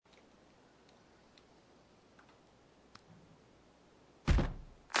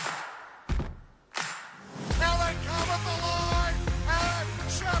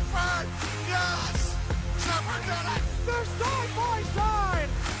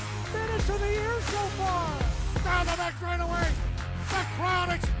down the back straightaway. The crowd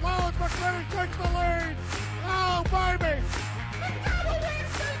explodes. McCready takes the lead. Oh, baby. McDowell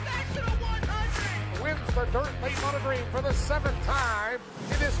wins the National 100. Wins the Dirt Late Model Green for the 7th time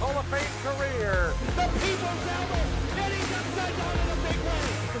in his Hall of Fame career. The People's Elbow heading upside down in a big way.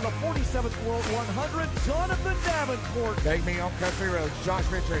 In the 47th World 100, Jonathan Davenport. Take me on country roads. Josh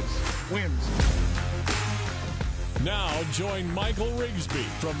Richards wins. Now join Michael Rigsby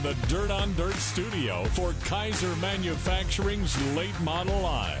from the Dirt on Dirt studio for Kaiser Manufacturing's Late Model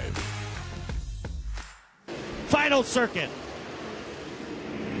Live. Final circuit.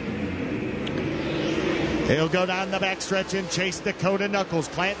 He'll go down the backstretch and chase Dakota Knuckles.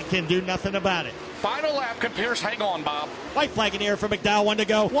 Clanton can do nothing about it. Final lap. Can Pierce hang on, Bob? White flag in the air for McDowell. 1 to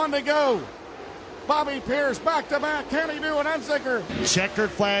go. 1 to go. Bobby Pierce back to back. Can he do an unzicker? Checkered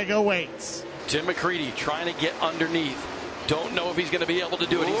flag awaits. Tim McCready trying to get underneath. Don't know if he's going to be able to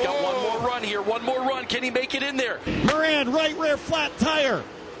do it. He's got one more run here. One more run. Can he make it in there? Moran, right rear flat tire.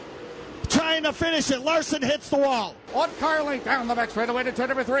 Trying to finish it. Larson hits the wall. On Carly down the back straightaway to turn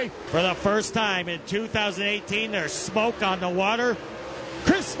number 3. For the first time in 2018, there's smoke on the water.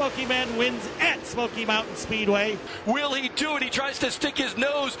 Chris Smoky Man wins at Smoky Mountain Speedway. Will he do it? He tries to stick his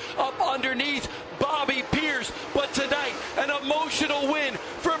nose up underneath Bobby Pierce. But tonight, an emotional win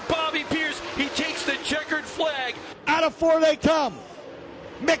for Bobby Pierce. He takes the checkered flag. Out of 4 they come.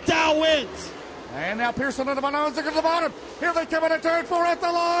 McDowell wins. And now Pearson and the Manones at the bottom. Here they come in a turn 4 at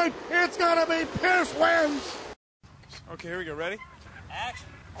the line. It's going to be Pierce wins. Okay, here we go. Ready? Action.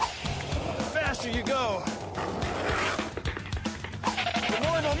 The faster you go, the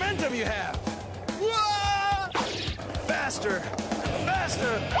more momentum you have. Whoa! Faster,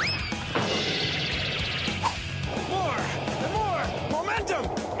 faster. More and more momentum.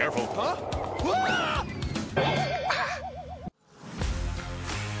 Careful. Huh? Whoa!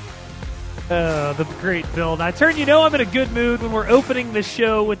 The great Bill Nye. Turn, you know I'm in a good mood when we're opening the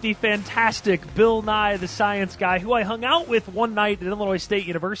show with the fantastic Bill Nye, the science guy, who I hung out with one night at Illinois State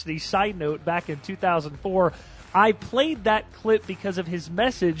University. Side note, back in 2004, I played that clip because of his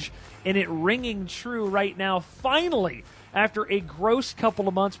message and it ringing true right now. Finally, after a gross couple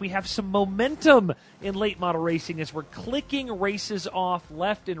of months, we have some momentum in late model racing as we're clicking races off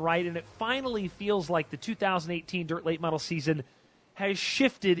left and right, and it finally feels like the 2018 Dirt Late Model season has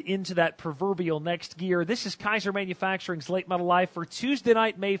shifted into that proverbial next gear. This is Kaiser Manufacturing's Late Model Live for Tuesday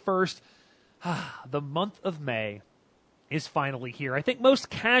night, May 1st. The month of May is finally here. I think most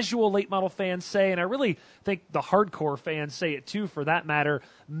casual late model fans say, and I really think the hardcore fans say it too for that matter,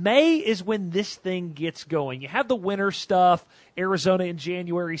 May is when this thing gets going. You have the winter stuff, Arizona in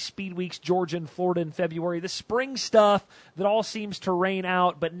January, Speed Weeks, Georgia and Florida in February, the spring stuff that all seems to rain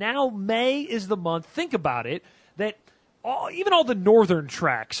out, but now May is the month, think about it, that even all the northern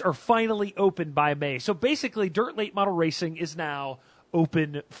tracks are finally open by May. So basically, Dirt Late Model Racing is now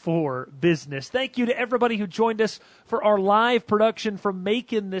open for business. Thank you to everybody who joined us for our live production from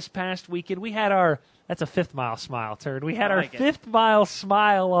Macon this past weekend. We had our, that's a Fifth Mile smile turn. We had our Fifth Mile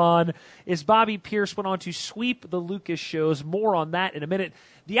smile on as Bobby Pierce went on to sweep the Lucas shows. More on that in a minute.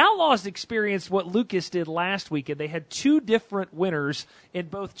 The Outlaws experienced what Lucas did last weekend. They had 2 different winners in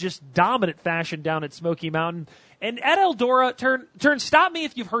both just dominant fashion down at Smoky Mountain. And at Eldora, turn, stop me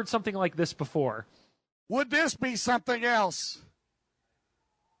if you've heard something like this before. Would this be something else?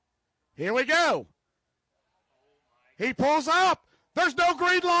 Here we go. He pulls up. There's no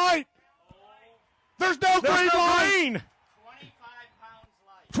green light. There's no green light.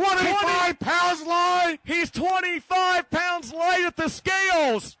 25 pounds light. He's 25 pounds light at the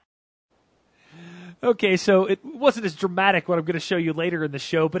scales. Okay, so it wasn't as dramatic what I'm going to show you later in the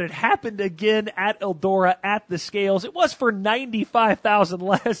show, but it happened again at Eldora at the scales. It was for $95,000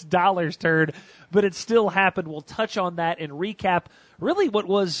 less dollars turned, but it still happened. We'll touch on that and recap really what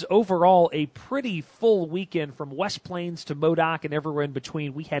was overall a pretty full weekend from West Plains to Modoc and everywhere in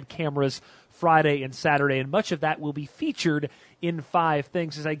between. We had cameras Friday and Saturday, and much of that will be featured in 5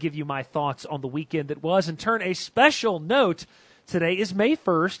 Things as I give you my thoughts on the weekend that was. And turn, a special note, today is May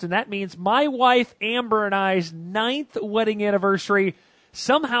 1st, and that means my wife Amber and I's 9th wedding anniversary.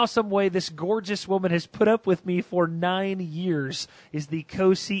 Somehow, some way, this gorgeous woman has put up with me for 9 years, is the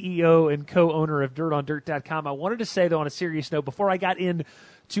co-CEO and co-owner of DirtOnDirt.com. I wanted to say, though, on a serious note, before I got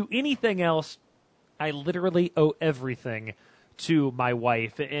into anything else, I literally owe everything to my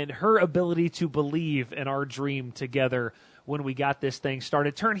wife and her ability to believe in our dream together when we got this thing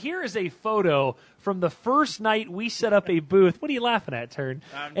started. Turn, here is a photo from the first night we set up a booth. What are you laughing at, Turn?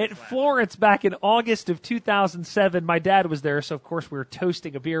 At Florence back in August of 2007. My dad was there, so of course we were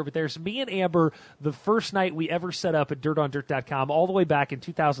toasting a beer. But there's me and Amber the first night we ever set up at DirtOnDirt.com, all the way back in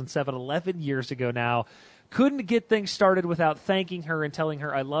 2007, 11 years ago now. Couldn't get things started without thanking her and telling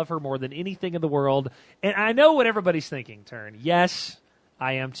her I love her more than anything in the world. And I know what everybody's thinking, Turn. Yes,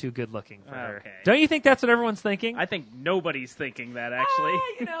 I am too good looking for her. Don't you think that's what everyone's thinking? I think nobody's thinking that, actually.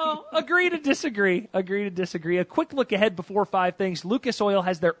 Agree to disagree. Agree to disagree. A quick look ahead before 5 things. Lucas Oil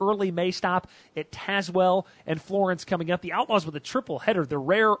has their early May stop at Tazewell and Florence coming up. The Outlaws with a triple header, the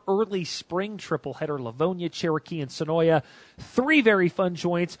rare early spring triple header, Livonia, Cherokee, and Sonoya. 3 very fun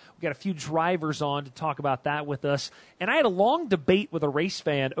joints. We got a few drivers on to talk about that with us. And I had a long debate with a race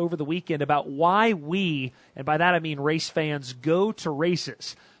fan over the weekend about why we, and by that I mean race fans, go to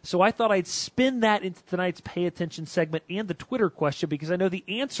races. So I thought I'd spin that into tonight's Pay Attention segment and the Twitter question, because I know the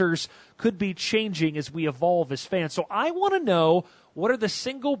answers could be changing as we evolve as fans. So I want to know, what are the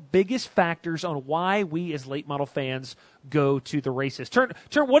single biggest factors on why we as late model fans go to the races? Turn,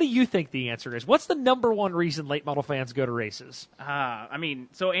 what do you think the answer is? What's the number one reason late model fans go to races?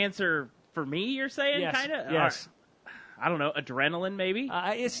 So answer for me, you're saying, yes, kind of? Yes. I don't know, adrenaline maybe?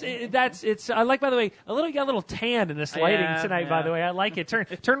 I like, by the way, you got a little tan in this lighting tonight, by the way. I like it.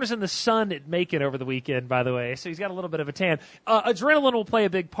 Turn was in the sun at Macon over the weekend, by the way, so he's got a little bit of a tan. Adrenaline will play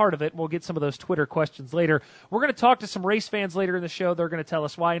a big part of it, and we'll get some of those Twitter questions later. We're going to talk to some race fans later in the show. They're going to tell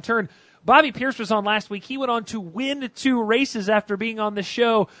us why. In turn, Bobby Pierce was on last week. He went on to win 2 races after being on the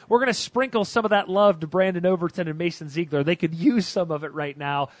show. We're going to sprinkle some of that love to Brandon Overton and Mason Ziegler. They could use some of it right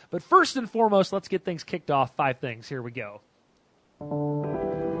now. But first and foremost, let's get things kicked off. 5 things. Here we go.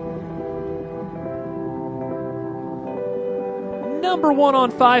 Number 1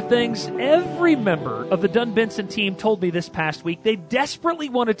 on 5 things. Every member of the Dunn Benson team told me this past week they desperately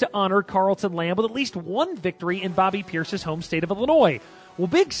wanted to honor Carlton Lamb with at least 1 victory in Bobby Pierce's home state of Illinois. Well,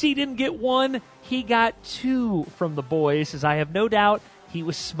 Big C didn't get 1. He got 2 from the boys, as I have no doubt he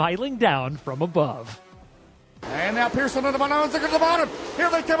was smiling down from above. And now Pearson into Manonzik at the bottom. Here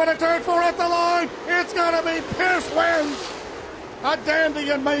they come in a turn 4 at the line. It's going to be Pierce wins. A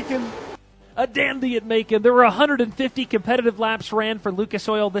dandy in Macon. A dandy at Macon. There were 150 competitive laps ran for Lucas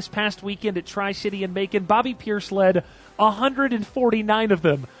Oil this past weekend at Tri-City and Macon. Bobby Pierce led 149 of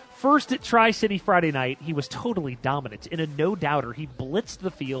them. First at Tri-City Friday night, he was totally dominant. In a no-doubter, he blitzed the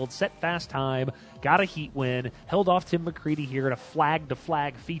field, set fast time, got a heat win, held off Tim McCready here in a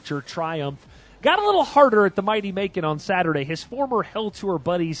flag-to-flag feature triumph. Got a little harder at the mighty Macon on Saturday. His former Hell Tour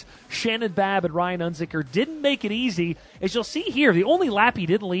buddies, Shannon Babb and Ryan Unzicker, didn't make it easy. As you'll see here, the only lap he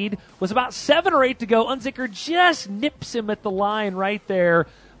didn't lead was about 7 or 8 to go. Unzicker just nips him at the line right there.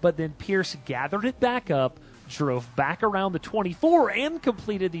 But then Pierce gathered it back up, drove back around the 24, and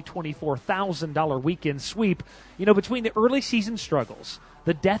completed the $24,000 weekend sweep. You know, between the early season struggles,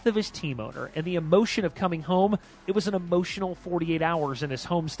 the death of his team owner, and the emotion of coming home, it was an emotional 48 hours in his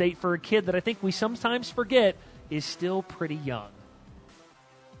home state for a kid that I think we sometimes forget is still pretty young.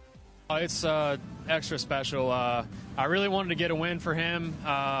 It's extra special. I really wanted to get a win for him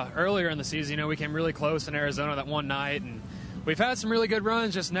earlier in the season. You know, we came really close in Arizona that one night, and we've had some really good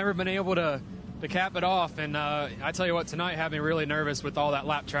runs, just never been able to cap it off. And I tell you what, tonight had me really nervous with all that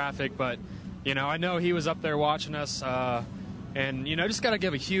lap traffic, but, you know, I know he was up there watching us. And, you know, just got to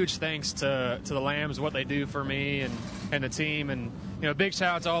give a huge thanks to the Lambs, what they do for me and the team. And, you know, big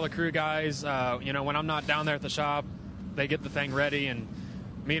shout out to all the crew guys. You know, when I'm not down there at the shop, they get the thing ready and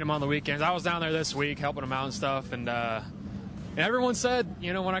meet them on the weekends. I was down there this week helping them out and stuff. And everyone said,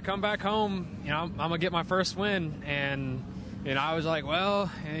 you know, when I come back home, you know, I'm going to get my first win. And, you know, I was like, well,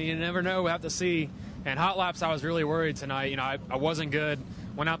 you never know. We have to see. And hot laps, I was really worried tonight. You know, I wasn't good.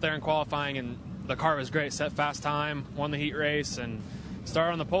 Went out there in qualifying, and the car was great. Set fast time, won the heat race, and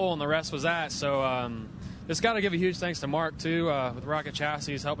started on the pole, and the rest was that. So just got to give a huge thanks to Mark, too, with Rocket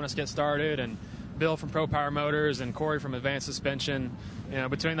Chassis helping us get started, and Bill from Pro Power Motors and Corey from Advanced Suspension. You know,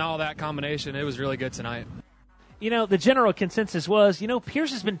 between all that combination, it was really good tonight. You know, the general consensus was, you know,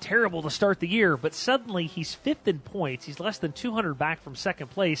 Pierce has been terrible to start the year, but suddenly he's 5th in points. He's less than 200 back from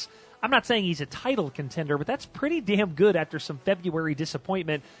second place. I'm not saying he's a title contender, but that's pretty damn good after some February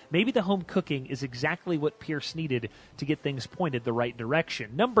disappointment. Maybe the home cooking is exactly what Pierce needed to get things pointed the right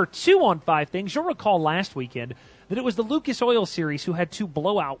direction. Number 2 on 5 things, you'll recall last weekend that it was the Lucas Oil Series who had 2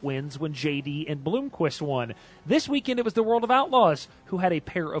 blowout wins when JD and Bloomquist won. This weekend it was the World of Outlaws who had a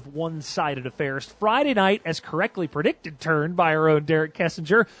pair of one-sided affairs. Friday night, as correctly predicted, turned by our own Derek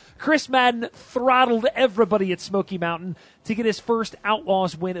Kessinger, Chris Madden throttled everybody at Smoky Mountain to get his first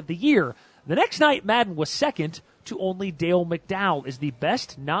Outlaws win of the year. The next night, Madden was second. to only Dale McDowell is the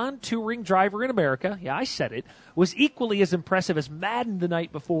best non-touring driver in America. Yeah, I said it. Was equally as impressive as Madden the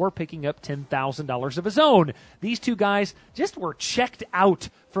night before, picking up $10,000 of his own. These two guys just were checked out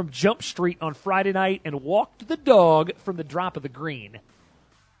from Jump Street on Friday night and walked the dog from the drop of the green.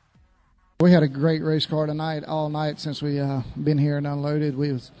 We had a great race car tonight, all night since we been here and unloaded.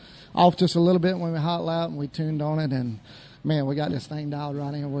 We was off just a little bit when we hot lapped and we tuned on it, and man, we got this thing dialed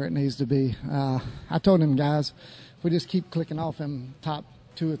right in where it needs to be. I told them guys, if we just keep clicking off them top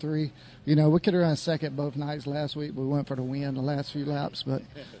 2 or 3, we could have run second both nights last week. We went for the win the last few laps, but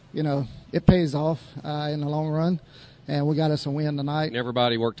it pays off in the long run, and we got us a win tonight.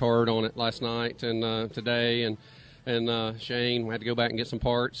 Everybody worked hard on it last night and today, and Shane, we had to go back and get some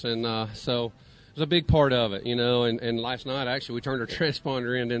parts, and so it was a big part of it, and last night, actually, we turned our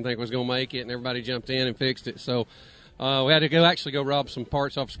transponder in, didn't think it was going to make it, and everybody jumped in and fixed it, so we had to go rob some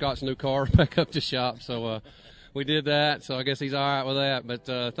parts off Scott's new car back up to shop, so we did that, so I guess he's all right with that,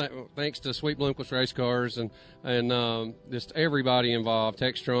 but thanks to Sweet Bloomquist Race Cars and just everybody involved,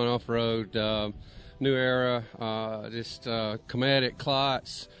 Textron Off-Road, New Era, just Cometic,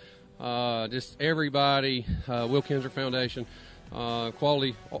 Klotz, just everybody, Will Kinzer Foundation,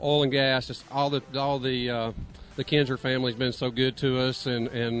 Quality Oil and Gas, just all the Kinzer family's been so good to us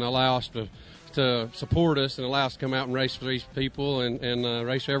and allow us to support us and allow us to come out and race for these people and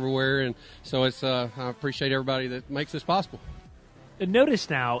race everywhere. And so I appreciate everybody that makes this possible. And notice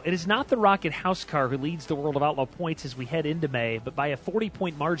now, it is not the Rocket House Car who leads the World of Outlaw points as we head into May, but by a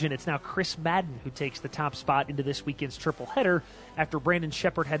 40-point margin, it's now Chris Madden who takes the top spot into this weekend's triple header after Brandon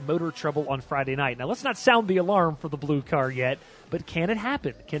Shepard had motor trouble on Friday night. Now, let's not sound the alarm for the blue car yet, but can it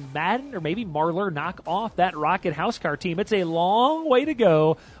happen? Can Madden or maybe Marlar knock off that Rocket House Car team? It's a long way to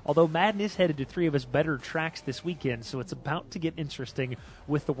go, although Madden is headed to 3 of his better tracks this weekend, so it's about to get interesting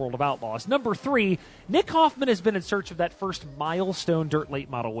with the World of Outlaws. Number 3, Nick Hoffman has been in search of that first milestone dirt late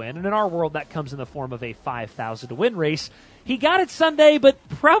model win, and in our world that comes in the form of a 5,000 to win race. He got it Sunday, but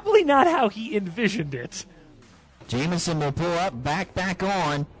probably not how he envisioned it. Jamison will pull up, back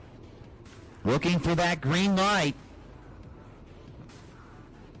on, looking for that green light.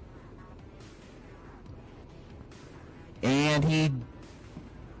 And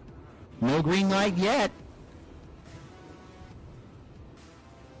no green light yet.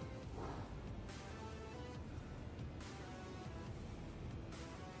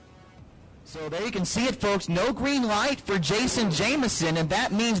 So there you can see it, folks. No green light for Jason Jamison, and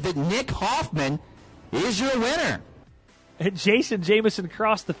that means that Nick Hoffman is your winner. And Jason Jamison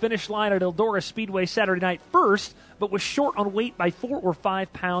crossed the finish line at Eldora Speedway Saturday night first, but was short on weight by 4 or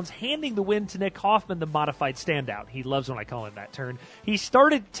 5 pounds, handing the win to Nick Hoffman, the modified standout. He loves when I call him that turn. He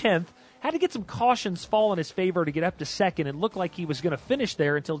started 10th, had to get some cautions fall in his favor to get up to second, and looked like he was going to finish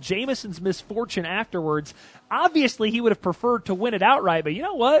there until Jamison's misfortune afterwards. Obviously, he would have preferred to win it outright, but you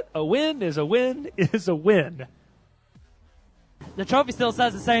know what? A win is a win is a win. The trophy still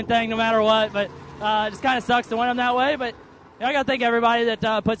says the same thing no matter what, but it just kind of sucks to win them that way, but I got to thank everybody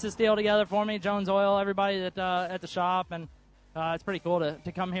that puts this deal together for me, Jones Oil, everybody that at the shop, and it's pretty cool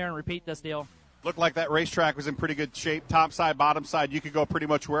to come here and repeat this deal. Looked like that racetrack was in pretty good shape, top side, bottom side. You could go pretty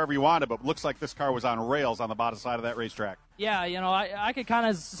much wherever you wanted, but looks like this car was on rails on the bottom side of that racetrack. Yeah, I could kind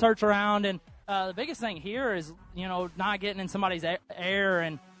of search around, and the biggest thing here is, not getting in somebody's air,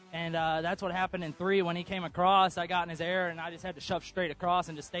 and that's what happened in 3 when he came across. I got in his air, and I just had to shove straight across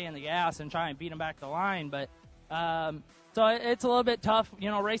and just stay in the gas and try and beat him back to the line, but so it's a little bit tough,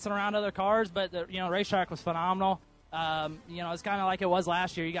 racing around other cars, but the racetrack was phenomenal. It's kind of like it was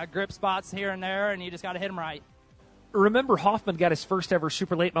last year. You got grip spots here and there, and you just got to hit them right. Remember, Hoffman got his first ever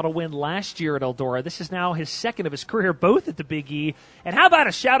super late model win last year at Eldora. This is now his second of his career, both at the Big E. And how about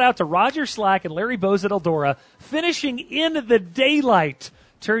a shout out to Roger Slack and Larry Bose at Eldora, finishing in the daylight.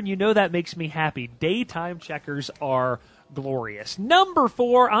 Turn, that makes me happy. Daytime checkers are glorious. Number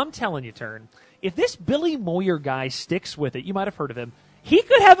 4, I'm telling you, Turn, if this Billy Moyer guy sticks with it, you might have heard of him, he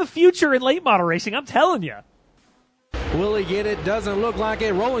could have a future in late model racing, I'm telling you. Will he get it? Doesn't look like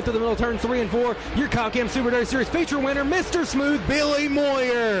it. Rolling through the middle, turn 3 and 4. Your Cam Super Dairy Series feature winner, Mr. Smooth, Billy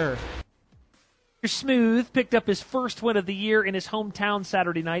Moyer. Smooth picked up his first win of the year in his hometown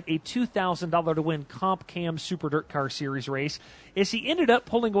Saturday night, a $2,000 to win Comp Cam Super Dirt Car Series race, as he ended up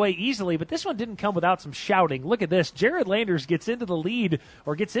pulling away easily, but this one didn't come without some shouting. Look at this. Jared Landers gets into the lead,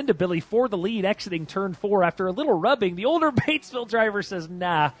 or gets into Billy for the lead, exiting turn 4 after a little rubbing. The older Batesville driver says,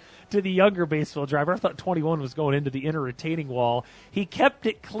 nah, to the younger Batesville driver. I thought 21 was going into the inner retaining wall. He kept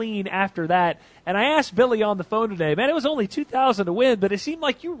it clean after that, and I asked Billy on the phone today, man, it was only $2,000 to win, but it seemed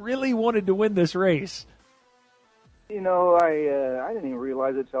like you really wanted to win this race. You know, I didn't even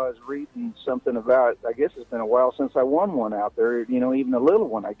realize it until I was reading something about, I guess it's been a while since I won one out there, you know, even a little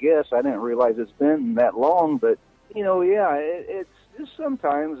one, I guess. I didn't realize it's been that long, but, you know, yeah, it's just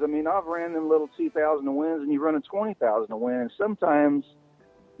sometimes, I mean, I've ran them little 2,000 to wins, and you run a 20,000 to win, and sometimes,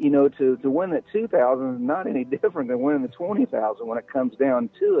 you know, to win that 2,000 is not any different than winning the 20,000 when it comes down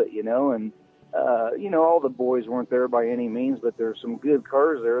to it, you know, and, you know, all the boys weren't there by any means, but there's some good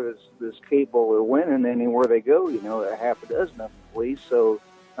cars there that's capable of winning anywhere they go, you know, a half a dozen of them at least. So,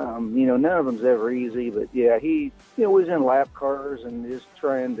 you know, none of them's ever easy, but yeah, he, you know, was in lap cars and just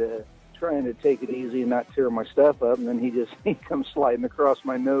trying to take it easy and not tear my stuff up, and then he comes sliding across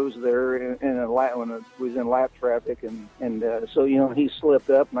my nose there in a lap when it was in lap traffic, and so, you know, he slipped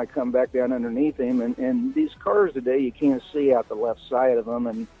up and I come back down underneath him, and these cars today you can't see out the left side of them,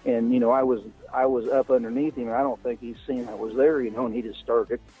 and you know, I was up underneath him, and I don't think he's seen I was there, you know, and he just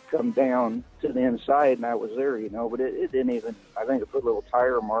started to come down to the inside, and I was there, you know, but it didn't even, I think it put a little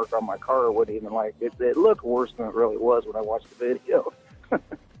tire mark on my car. It wouldn't even, like, it looked worse than it really was when I watched the video.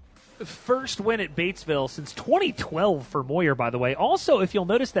 First win at Batesville since 2012 for Moyer, by the way. Also, if you'll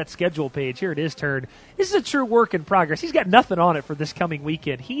notice that schedule page, here it is, Turn. This is a true work in progress. He's got nothing on it for this coming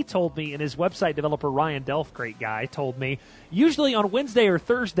weekend. He told me, and his website developer, Ryan Delf, great guy, told me, usually on Wednesday or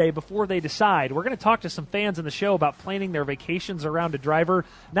Thursday before they decide, we're going to talk to some fans in the show about planning their vacations around a driver.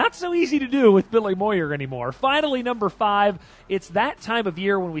 Not so easy to do with Billy Moyer anymore. Finally, number 5, it's that time of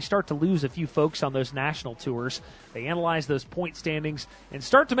year when we start to lose a few folks on those national tours. They analyze those point standings and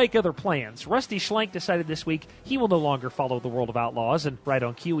start to make other plans. Rusty Schlenk decided this week he will no longer follow the World of Outlaws, and right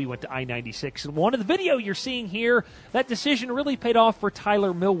on cue, he went to I-96. And one of the video you're seeing here, that decision really paid off for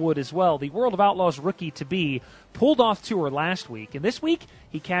Tyler Millwood as well. The World of Outlaws rookie-to-be pulled off tour last week, and this week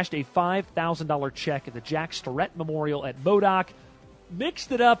he cashed a $5,000 check at the Jack Starrett Memorial at Modoc,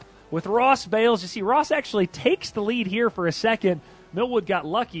 mixed it up with Ross Bales. You see, Ross actually takes the lead here for a second. Millwood got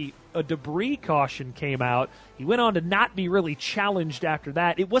lucky. A debris caution came out. He went on to not be really challenged after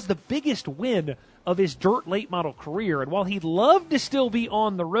that. It was the biggest win of his dirt late model career, and while he'd love to still be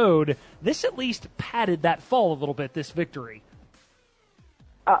on the road, this at least padded that fall a little bit, this victory.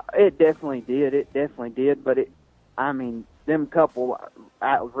 It definitely did. But I mean, them couple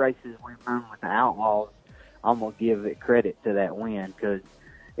races we run with the Outlaws, I'm going to give it credit to that win, because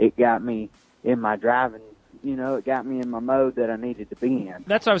it got me in my driving. You know, it got me in my mode that I needed to be in.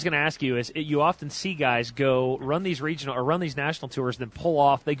 That's what I was going to ask you. Is you often see guys go run these regional or run these national tours, then pull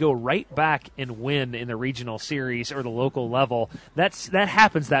off. They go right back and win in the regional series or the local level. That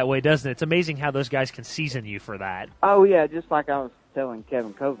happens that way, doesn't it? It's amazing how those guys can season you for that. Oh yeah, just like I was telling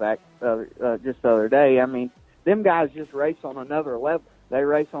Kevin Kovac just the other day. I mean, them guys just race on another level. They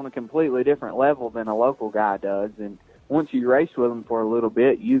race on a completely different level than a local guy does, and once you race with them for a little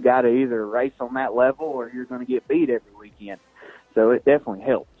bit, you got to either race on that level or you're going to get beat every weekend. So it definitely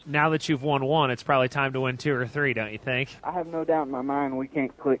helps. Now that you've won one, it's probably time to win 2 or 3, don't you think? I have no doubt in my mind we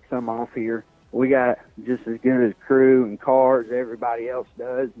can't click some off here. We got just as good a crew and cars as everybody else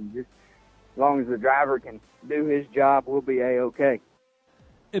does, and just as long as the driver can do his job, we'll be A-OK.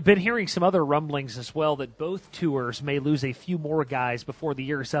 I've been hearing some other rumblings as well that both tours may lose a few more guys before the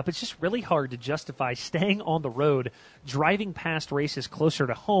year is up. It's just really hard to justify staying on the road, driving past races closer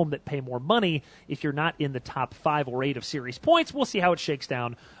to home that pay more money if you're not in the top 5 or 8 of series points. We'll see how it shakes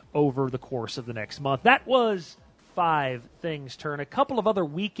down over the course of the next month. That was 5 things, Turn. A couple of other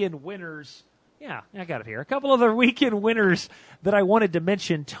weekend winners. Yeah, I got it here. A couple other weekend winners that I wanted to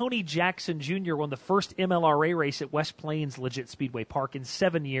mention. Tony Jackson Jr. won the first MLRA race at West Plains Legit Speedway Park in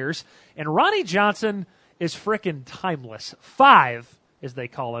 7 years. And Ronnie Johnson is frickin' timeless. 5, as they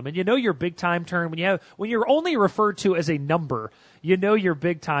call him. And you know your big time, Turn. When you're only referred to as a number, you know you're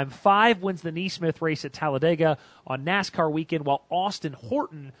big time. 5 wins the Neesmith race at Talladega on NASCAR weekend, while Austin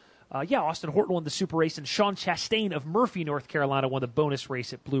Horton won the Super Race, and Sean Chastain of Murphy, North Carolina, won the bonus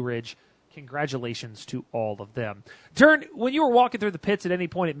race at Blue Ridge. Congratulations to all of them. Turn, when you were walking through the pits at any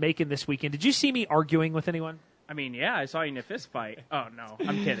point at Macon this weekend, did you see me arguing with anyone? I mean, yeah, I saw you in a fist fight. Oh, no,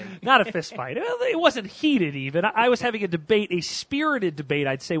 I'm kidding. Not a fist fight. It wasn't heated even. I was having a debate, a spirited debate,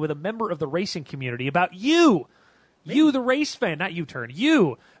 I'd say, with a member of the racing community about you. You, the race fan, not U-Turn.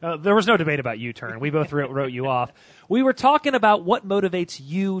 You. There was no debate about U-Turn. We both wrote you off. We were talking about what motivates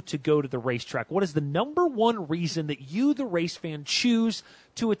you to go to the racetrack. What is the number one reason that you, the race fan, choose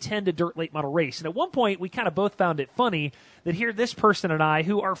to attend a dirt late model race? And at one point, we kind of both found it funny that here this person and I,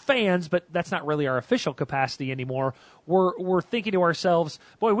 who are fans, but that's not really our official capacity anymore, we're thinking to ourselves,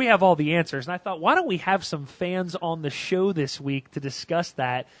 boy, we have all the answers. And I thought, why don't we have some fans on the show this week to discuss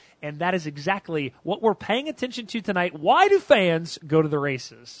that? And that is exactly what we're paying attention to tonight. Why do fans go to the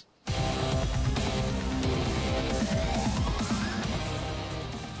races?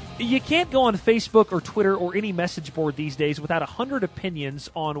 You can't go on Facebook or Twitter or any message board these days without 100 opinions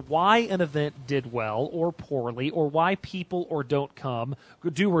on why an event did well or poorly, or why people do or don't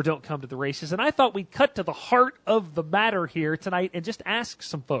come to the races. And I thought we'd cut to the heart of the matter here tonight and just ask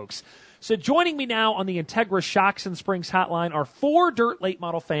some folks. So joining me now on the Integra Shocks and Springs hotline are 4 dirt late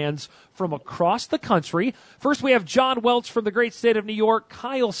model fans from across the country. First, we have John Welch from the great state of New York,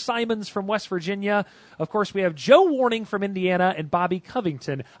 Kyle Simons from West Virginia. Of course, we have Joe Warning from Indiana and Bobby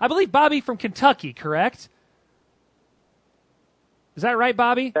Covington. I believe Bobby from Kentucky, correct? Is that right,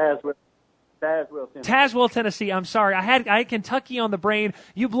 Bobby? Tazewell, Tennessee. I'm sorry. I had Kentucky on the brain.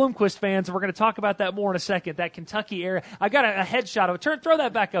 You Bloomquist fans, and we're going to talk about that more in a second, that Kentucky area. I got a headshot of it. Throw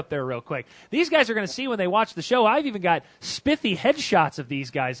that back up there real quick. These guys are going to see when they watch the show. I've even got spiffy headshots of these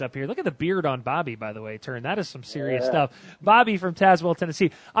guys up here. Look at the beard on Bobby, by the way, Turn. That is some serious stuff. Bobby from Tazewell,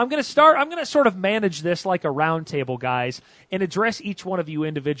 Tennessee. I'm going to sort of manage this like a round table, guys, and address each one of you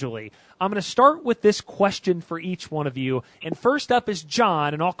individually. I'm going to start with this question for each one of you. And first up is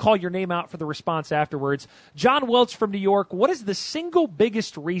John, and I'll call your name out for the response afterwards. John Welch from New York, what is the single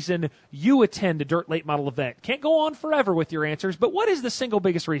biggest reason you attend a dirt late model event? Can't go on forever with your answers, but what is the single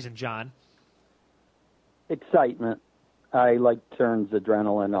biggest reason, John? Excitement. I like Turn's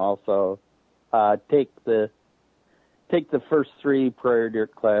adrenaline also. Take the first 3 Prairie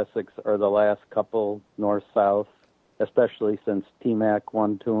Dirt Classics or the last couple north-south, especially since T-Mac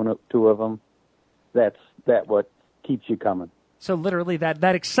won two of them. That what keeps you coming. So literally that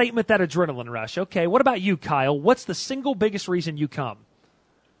excitement, that adrenaline rush. Okay, what about you, Kyle? What's the single biggest reason you come?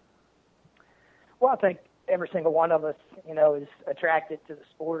 Well, I think every single one of us, is attracted to the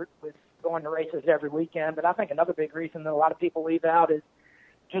sport with going to races every weekend. But I think another big reason that a lot of people leave out is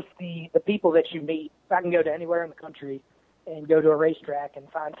just the people that you meet. If I can go to anywhere in the country and go to a racetrack and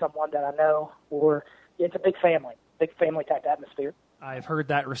find someone that I know, or it's a big family type atmosphere. I've heard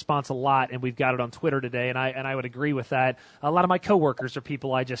that response a lot, and we've got it on Twitter today, and I would agree with that. A lot of my coworkers are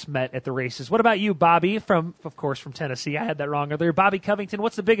people I just met at the races. What about you, Bobby, from Tennessee? I had that wrong earlier. Bobby Covington,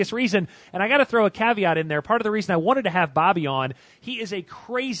 what's the biggest reason? And I got to throw a caveat in there. Part of the reason I wanted to have Bobby on, he is a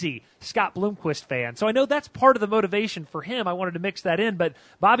crazy Scott Bloomquist fan. So I know that's part of the motivation for him. I wanted to mix that in. But,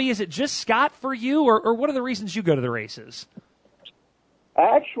 Bobby, is it just Scott for you, or what are the reasons you go to the races?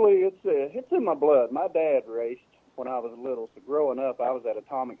 Actually, it's in my blood. My dad raced when I was little. So growing up, I was at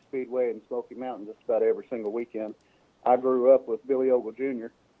Atomic Speedway in Smoky Mountain just about every single weekend. I grew up with Billy Ogle Jr.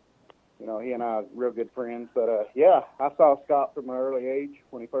 He and I are real good friends. But, I saw Scott from an early age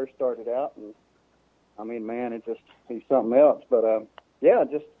when he first started out. And, I mean, man, he's something else. But,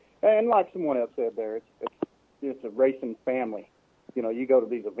 and like someone else said there, it's a racing family. You go to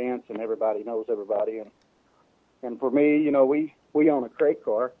these events and everybody knows everybody. And for me, we own a crate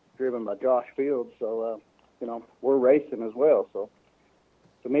car driven by Josh Fields. So, we're racing as well. So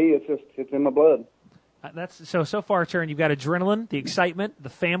to me, it's in my blood. That's so far, Turn. You've got adrenaline, the excitement,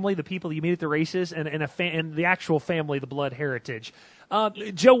 the family, the people you meet at the races, and the actual family, the blood heritage.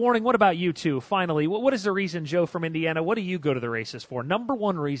 Joe Warning, what about you two? Finally, what is the reason, Joe from Indiana? What do you go to the races for? Number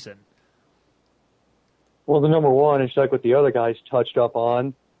one reason. Well, the number one is like what the other guys touched up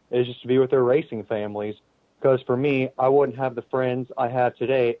on, is just to be with their racing families. Because for me, I wouldn't have the friends I have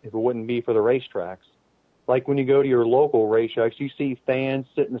today if it wouldn't be for the racetracks. Like when you go to your local racetracks, you see fans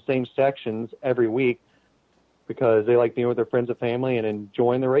sit in the same sections every week because they like being with their friends and family and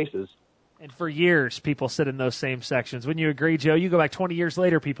enjoying the races. And for years, people sit in those same sections. Wouldn't you agree, Joe? You go back 20 years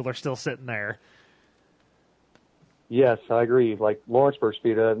later, people are still sitting there. Yes, I agree. Like Lawrenceburg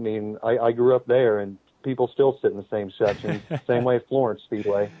Speedway, I mean, I grew up there, and people still sit in the same section. Same way Florence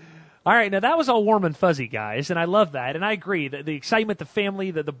Speedway. All right, now that was all warm and fuzzy, guys, and I love that, and I agree. The excitement, the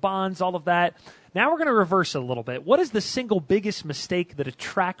family, the bonds, all of that. Now we're going to reverse it a little bit. What is the single biggest mistake that a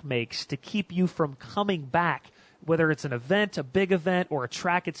track makes to keep you from coming back, whether it's an event, a big event, or a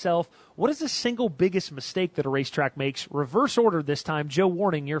track itself? What is the single biggest mistake that a racetrack makes? Reverse order this time. Joe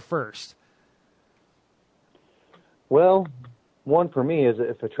Warning, you're first. Well, one for me is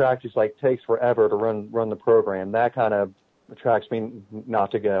if a track just takes forever to run the program, that kind of attracts me not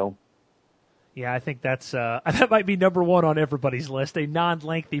to go. Yeah, I think that might be number one on everybody's list, a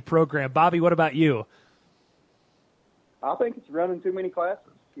non-lengthy program. Bobby, what about you? I think it's running too many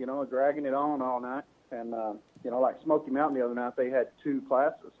classes, dragging it on all night. And, like Smoky Mountain the other night, they had 2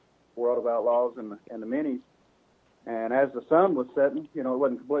 classes, World of Outlaws and the Minis. And as the sun was setting, it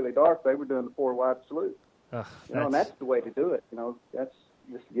wasn't completely dark, they were doing the 4-wide salute. And that's the way to do it. That's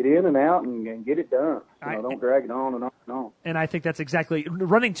just get in and out and get it done. Don't drag it on and on and on. And I think that's exactly,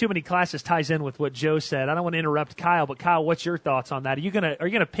 running too many classes ties in with what Joe said. I don't want to interrupt Kyle, but Kyle, what's your thoughts on that? Are you gonna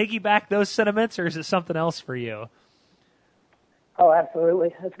piggyback those sentiments, or is it something else for you? Oh,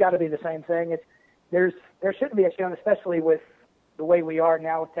 absolutely. It's got to be the same thing. There shouldn't be a show, especially with the way we are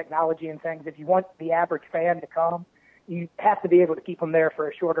now with technology and things. If you want the average fan to come, you have to be able to keep them there for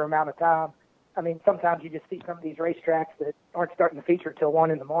a shorter amount of time. I mean, sometimes you just see some of these racetracks that aren't starting to feature till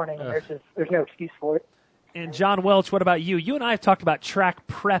 1 a.m, and there's no excuse for it. And John Welch, what about you? You and I have talked about track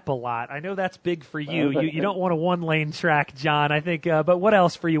prep a lot. I know that's big for you. You don't want a one-lane track, John, I think. But what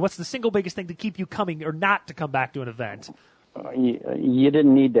else for you? What's the single biggest thing to keep you coming or not to come back to an event? You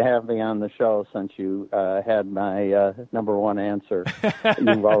didn't need to have me on the show since you had my number one answer.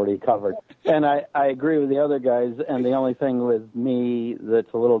 You've already covered. And I agree with the other guys, and the only thing with me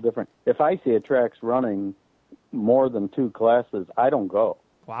that's a little different, if I see a track's running more than 2 classes, I don't go.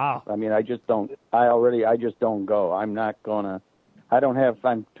 Wow. I mean, I just don't go. I'm not going to,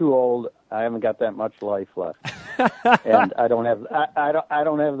 I'm too old. I haven't got that much life left. And I don't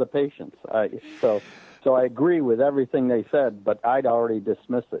have the patience. So I agree with everything they said, but I'd already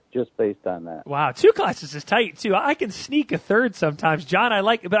dismiss it just based on that. Wow, 2 classes is tight too. I can sneak a third sometimes, John.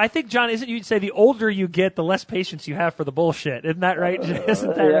 But I think, John, isn't you'd say the older you get, the less patience you have for the bullshit? Isn't that right?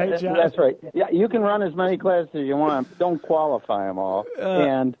 Isn't that right, John? That's right. Yeah, you can run as many classes as you want. Don't qualify them all,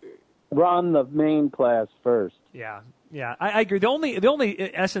 and run the main class first. Yeah, I agree. The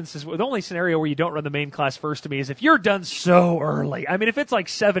only scenario where you don't run the main class first to me is if you're done so early. I mean, if it's like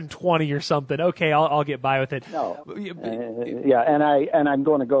 7:20 or something, okay, I'll get by with it. No. And I'm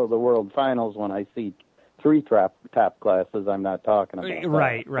going to go to the World Finals when I see 3 top classes. I'm not talking about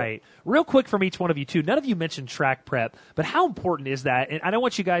Right. Real quick from each one of you, too. None of you mentioned track prep, but how important is that? And I don't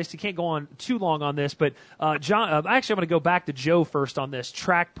want you guys to can't go on too long on this, but John, actually, I'm going to go back to Joe first on this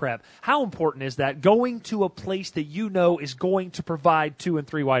track prep. How important is that? Going to a place that you know is going to provide 2 and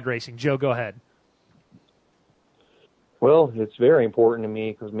 3 wide racing. Joe, go ahead. Well, it's very important to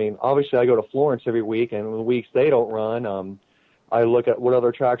me because, I mean, obviously I go to Florence every week, and the weeks they don't run, I look at what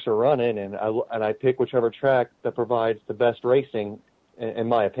other tracks are running, and I pick whichever track that provides the best racing, in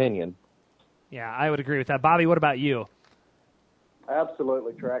my opinion. Yeah, I would agree with that. Bobby, what about you?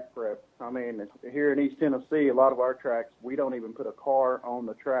 Absolutely, track prep. I mean, here in East Tennessee, a lot of our tracks, we don't even put a car on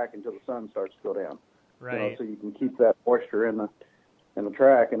the track until the sun starts to go down. Right. So you can keep that moisture in the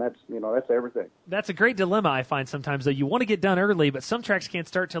track, and that's everything. That's a great dilemma I find sometimes, though. You want to get done early, but some tracks can't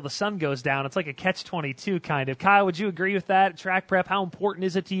start till the sun goes down. It's like a catch-22 kind of. Kyle, would you agree with that? Track prep, how important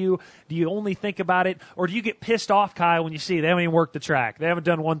is it to you? Do you only think about it, or do you get pissed off, Kyle, when you see they haven't even worked the track? They haven't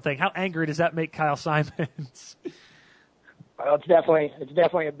done one thing. How angry does that make Kyle Simons? Well, it's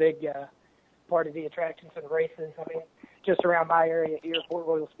definitely a big part of the attraction for the races. I mean, just around my area here, Port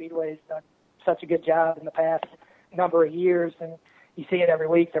Royal Speedway's done such a good job in the past number of years, and you see it every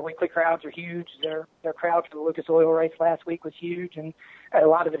week. Their weekly crowds are huge. Their crowd for the Lucas Oil race last week was huge, and a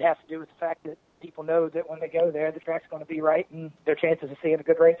lot of it has to do with the fact that people know that when they go there, the track's going to be right, and their chances of seeing a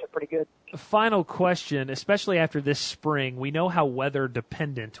good race are pretty good. Final question, especially after this spring, we know how weather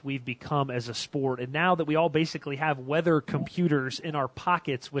dependent we've become as a sport, and now that we all basically have weather computers in our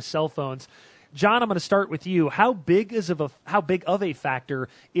pockets with cell phones, John, I'm going to start with you. How big of a factor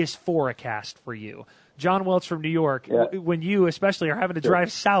is forecast for you? John Welch from New York, when you especially are having to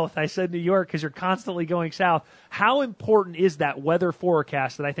drive south, I said New York because you're constantly going south. How important is that weather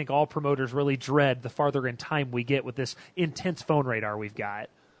forecast that I think all promoters really dread the farther in time we get with this intense phone radar we've got?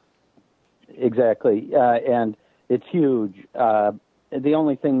 Exactly, and it's huge. The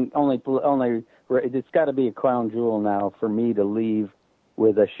only thing, it's got to be a crown jewel now for me to leave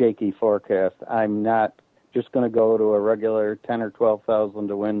with a shaky forecast. I'm not just going to go to a regular 10 or 12,000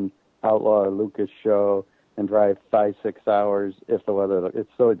 to win Outlaw or Lucas show and drive 5-6 hours if the weather.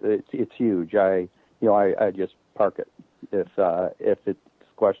 It's huge. I just park it if it's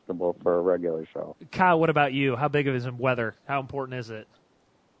questionable for a regular show. Kyle, what about you? How big is weather? How important is it?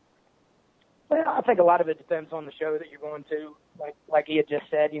 Well, I think a lot of it depends on the show that you're going to. Like he had just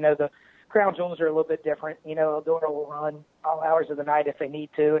said, the crown jewels are a little bit different. Eldora will run all hours of the night if they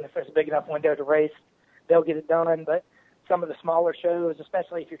need to, and if there's a big enough window to race, they'll get it done. But some of the smaller shows,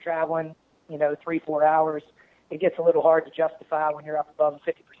 especially if you're traveling, 3-4 hours, it gets a little hard to justify when you're up above a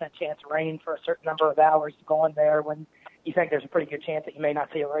 50% chance of rain for a certain number of hours going there when you think there's a pretty good chance that you may not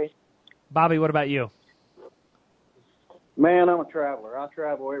see a race. Bobby, what about you? Man, I'm a traveler. I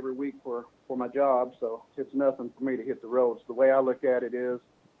travel every week for my job, so it's nothing for me to hit the roads. The way I look at it is,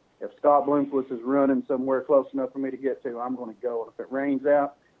 if Scott Bloomquist is running somewhere close enough for me to get to, I'm going to go. And if it rains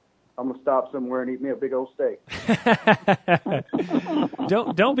out, I'm going to stop somewhere and eat me a big old steak.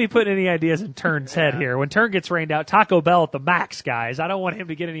 Don't be putting any ideas in Turn's head here. When Turn gets rained out, Taco Bell at the max, guys. I don't want him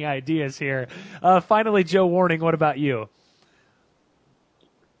to get any ideas here. Finally, Joe Warning, what about you?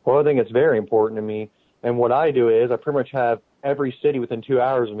 Well, I think it's very important to me. And what I do is I pretty much have every city within 2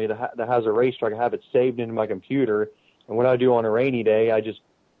 hours of me that has a racetrack. I have it saved into my computer, and what I do on a rainy day, I just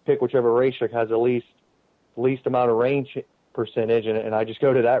pick whichever racetrack has the least amount of rain percentage, and I just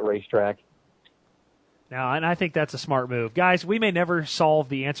go to that racetrack. Now, and I think that's a smart move. Guys, we may never solve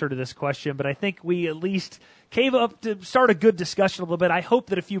the answer to this question, but I think we at least came up to start a good discussion a little bit. I hope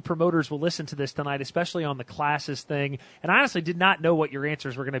that a few promoters will listen to this tonight, especially on the classes thing. And I honestly did not know what your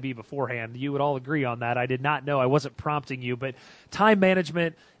answers were going to be beforehand. You would all agree on that. I did not know. I wasn't prompting you, but time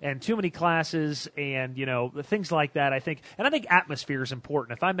management and too many classes and, things like that, I think. And I think atmosphere is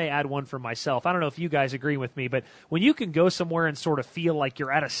important. If I may add one for myself, I don't know if you guys agree with me, but when you can go somewhere and sort of feel like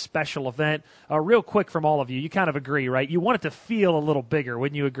you're at a special event, real quick from all of you, you kind of agree, right? You want it to feel a little bigger.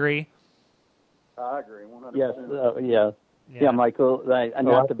 Wouldn't you agree? I agree, 100%. Yes, yeah, Michael.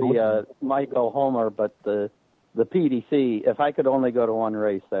 Not to be a Michael Homer, but the PDC. If I could only go to one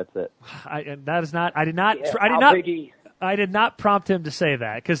race, that's it. I did not prompt him to say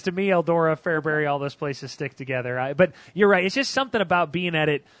that, because to me, Eldora, Fairbury, all those places stick together. But you're right. It's just something about being at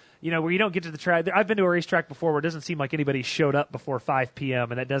it, where you don't get to the track. I've been to a racetrack before where it doesn't seem like anybody showed up before 5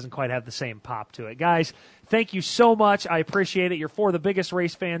 p.m., and that doesn't quite have the same pop to it. Guys, thank you so much. I appreciate it. You're four of the biggest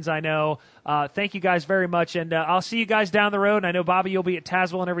race fans I know. Thank you guys very much, and I'll see you guys down the road. And I know, Bobby, you'll be at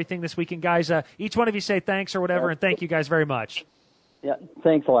Tazewell and everything this weekend. Guys, each one of you say thanks or whatever, and thank you guys very much. Yeah,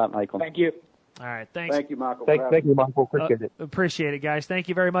 thanks a lot, Michael. Thank you. All right, thanks. Thank you, Michael. Thank you, Michael. Appreciate it. Appreciate it, guys. Thank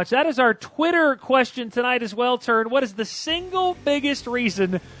you very much. That is our Twitter question tonight as well, Turn. What is the single biggest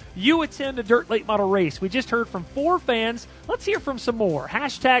reason you attend a dirt late model race? We just heard from 4 fans. Let's hear from some more.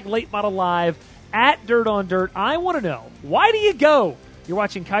 Hashtag Late Model Live at Dirt on Dirt. I want to know, why do you go? You're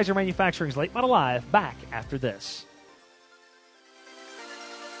watching Kaiser Manufacturing's Late Model Live. Back after this.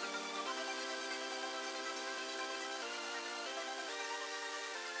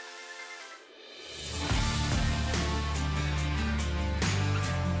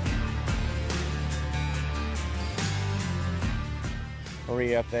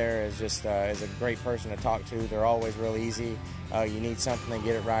 Maria up there is just is a great person to talk to. They're always real easy. You need something to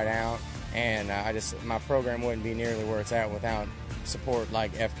get it right out, and my program wouldn't be nearly where it's at without support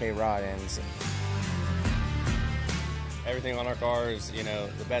like FK Rod Ends. Everything on our car is,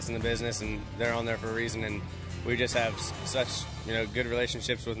 the best in the business, and they're on there for a reason. And we just have such, good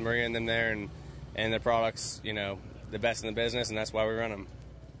relationships with Maria and them there, and their products, the best in the business, and that's why we run them.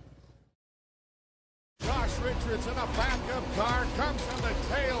 Josh Richards in a backup car comes from the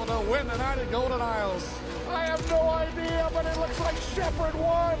tail to win the night at Golden Isles. I have no idea, but it looks like Shepard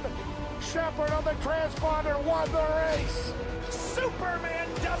won. Shepard on the transponder won the race. Superman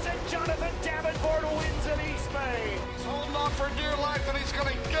does it. Jonathan Davenport wins at East Bay. He's holding on for dear life, and he's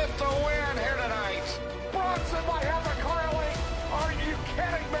going to get the win here tonight. Bronson might have the car lead. Are you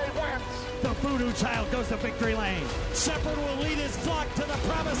kidding me, Wentz? The Voodoo Child goes to victory lane. Shepard will lead his flock to the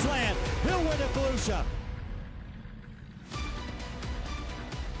promised land. He'll win at Volusia.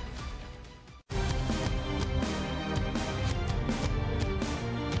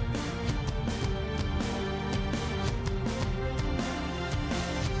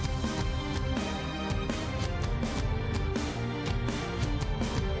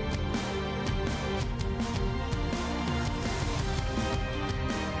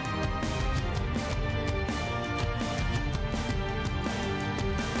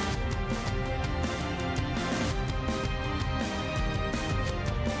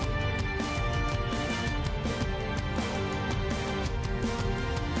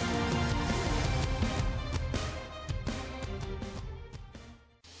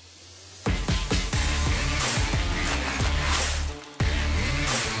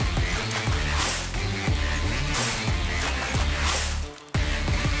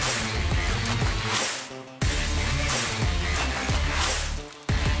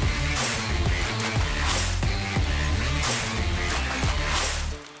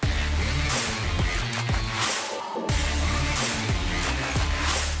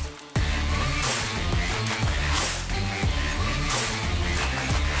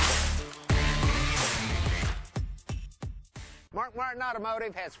 Mark Martin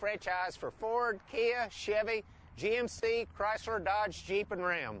Automotive has franchise for Ford, Kia, Chevy, GMC, Chrysler, Dodge, Jeep, and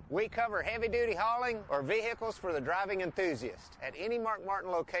Ram. We cover heavy-duty hauling or vehicles for the driving enthusiast. At any Mark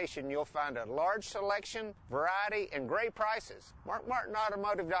Martin location, you'll find a large selection, variety, and great prices.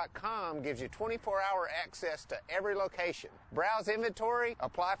 MarkMartinAutomotive.com gives you 24-hour access to every location. Browse inventory,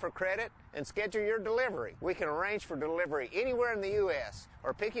 apply for credit, and schedule your delivery. We can arrange for delivery anywhere in the U.S.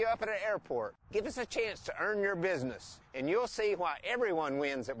 or pick you up at an airport. Give us a chance to earn your business, and you'll see why everyone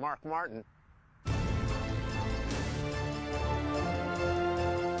wins at Mark Martin.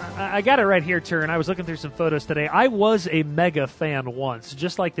 I got it right here, Turin. I was looking through some photos today. I was a mega fan once,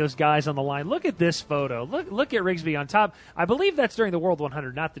 just like those guys on the line. Look at this photo. Look at Rigsby on top. I believe that's during the World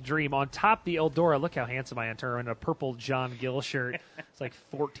 100, not the Dream. On top, the Eldora. Look how handsome I am, Turin, in a purple John Gill shirt. It's like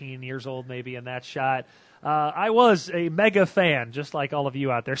 14 years old maybe in that shot. I was a mega fan, just like all of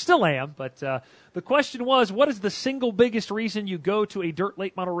you out there. Still am, but the question was, what is the single biggest reason you go to a dirt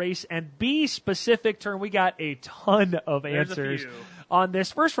late model race? And be specific, Turn. We got a ton of answers on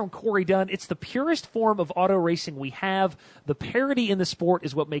this. First from Corey Dunn, it's the purest form of auto racing we have. The parity in the sport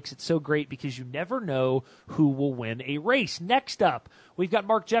is what makes it so great because you never know who will win a race. Next up, we've got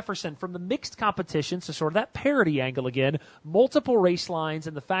Mark Jefferson from the mixed competition, so sort of that parity angle again, multiple race lines,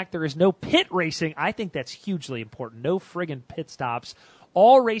 and the fact there is no pit racing. I think that's hugely important. No friggin' pit stops.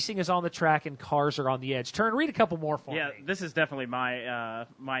 All racing is on the track and cars are on the edge. Turn, read a couple more for me. Yeah, this is definitely my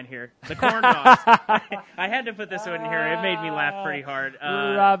mine here. The corn dogs. I had to put this one here. It made me laugh pretty hard.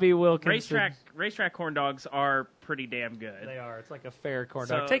 Robbie Wilkinson. Racetrack corn dogs are pretty damn good. They are. It's like a fair corn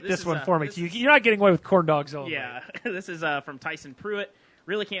dog. Take this one for me. You're not getting away with corn dogs only. Yeah. This is from Tyson Pruitt.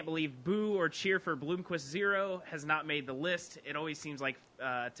 Really can't believe boo or cheer for Bloomquist Zero has not made the list. It always seems like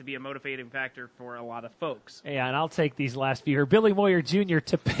to be a motivating factor for a lot of folks. Yeah, and I'll take these last few here. Billy Moyer Jr.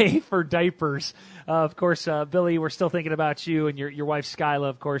 to pay for diapers. Of course, Billy, we're still thinking about you and your wife Skyla,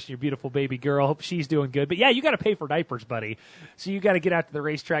 of course, and your beautiful baby girl. Hope she's doing good. But yeah, you got to pay for diapers, buddy. So you got to get out to the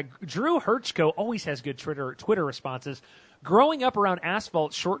racetrack. Drew Herchko always has good Twitter responses. Growing up around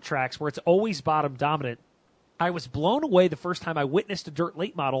asphalt short tracks where it's always bottom dominant, I was blown away the first time I witnessed a dirt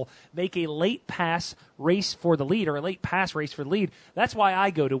late model make a late pass race for the lead, or a late pass race for the lead. That's why I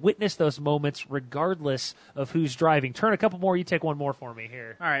go, to witness those moments regardless of who's driving. Turn a couple more. You take one more for me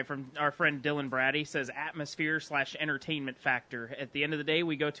here. All right, from our friend Dylan Brady, says atmosphere/entertainment factor. At the end of the day,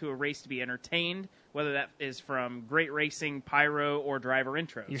 we go to a race to be entertained, whether that is from great racing, pyro, or driver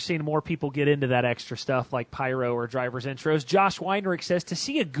intros. You're seeing more people get into that extra stuff like pyro or driver's intros. Josh Weinrich says, to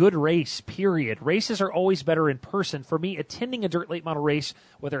see a good race, period. Races are always better in person. For me, attending a dirt late model race,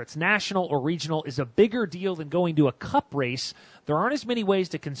 whether it's national or regional, is a bigger deal than going to a cup race. There aren't as many ways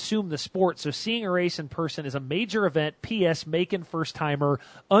to consume the sport, so seeing a race in person is a major event. P.S. Macon first-timer,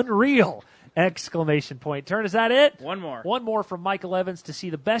 unreal! Exclamation point. Turn, is that it? One more. One more from Michael Evans, to see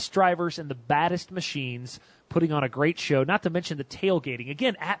the best drivers and the baddest machines putting on a great show, not to mention the tailgating.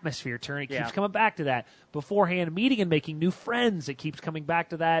 Again, atmosphere, Turn. It keeps coming back to that. Beforehand, meeting and making new friends. It keeps coming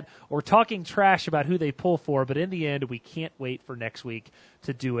back to that. Or talking trash about who they pull for. But in the end, we can't wait for next week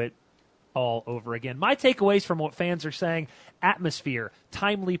to do it all over again. My takeaways from what fans are saying: atmosphere,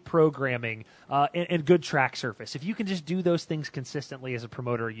 timely programming, and good track surface. If you can just do those things consistently as a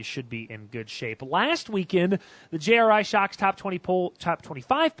promoter, you should be in good shape. Last weekend, the JRI Shocks top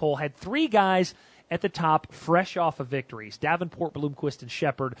 25 poll had three guys at the top, fresh off of victories: Davenport, Bloomquist, and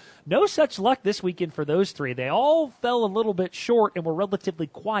Shepard. No such luck this weekend for those three. They all fell a little bit short and were relatively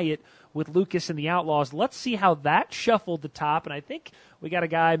quiet with Lucas and the Outlaws. Let's see how that shuffled the top, and I think we got a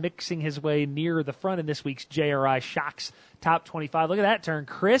guy mixing his way near the front in this week's JRI Shocks top 25. Look at that turn.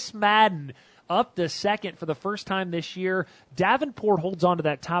 Chris Madden up to second for the first time this year. Davenport holds on to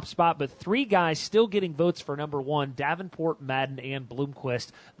that top spot, but three guys still getting votes for number one: Davenport, Madden, and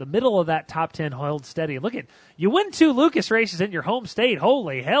Bloomquist. The middle of that top 10 held steady. And look at, you win 2 Lucas races in your home state.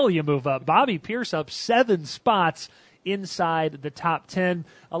 Holy hell, you move up. Bobby Pierce up 7 spots inside the top 10.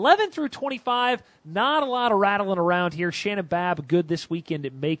 11 through 25, not a lot of rattling around here. Shannon Babb, good this weekend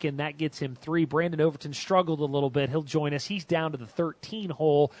at Macon. That gets him 3. Brandon Overton struggled a little bit. He'll join us. He's down to the 13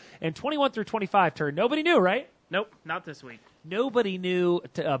 hole. And 21 through 25, Turn. Nobody knew, right? Nope, not this week. Nobody knew.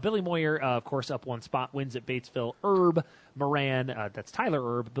 Billy Moyer, of course, up 1 spot, wins at Batesville. Herb Moran, that's Tyler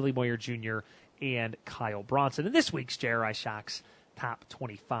Herb, Billy Moyer Jr., and Kyle Bronson. In this week's JRI Shocks top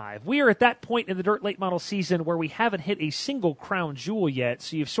 25. We are at that point in the dirt late model season where we haven't hit a single crown jewel yet,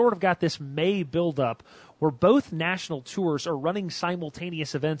 so you've sort of got this May buildup where both national tours are running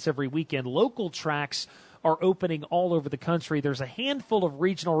simultaneous events every weekend. Local tracks are opening all over the country. There's a handful of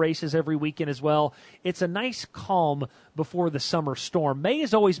regional races every weekend as well. It's a nice calm before the summer storm. May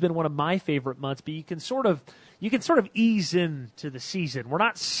has always been one of my favorite months, but you can sort of ease into the season. We're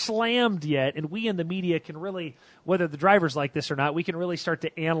not slammed yet, and we in the media can really, whether the drivers like this or not, we can really start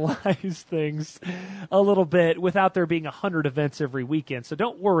to analyze things a little bit without there being 100 events every weekend. So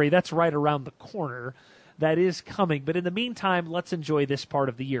don't worry, that's right around the corner. that is coming. But in the meantime, let's enjoy this part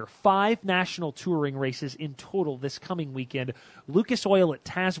of the year. 5 national touring races in total this coming weekend. Lucas Oil at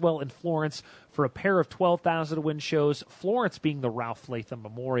Tazewell and Florence for a pair of 12,000 to win shows, Florence being the Ralph Latham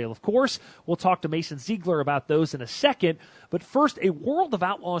Memorial. Of course, we'll talk to Mason Ziegler about those in a second, but first, a World of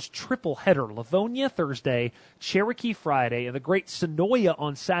Outlaws triple header. Livonia Thursday, Cherokee Friday, and the Great Sonoya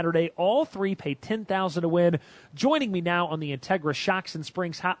on Saturday. All 3 pay $10,000 to win. Joining me now on the Integra Shocks and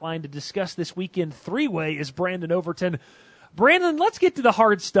Springs hotline to discuss this weekend 3-way is Brandon Overton. Brandon, let's get to the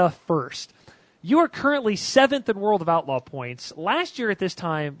hard stuff first. You are currently 7th in World of Outlaw points. Last year at this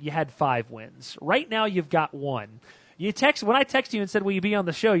time, you had 5 wins. Right now, you've got 1. When I texted you and said, will you be on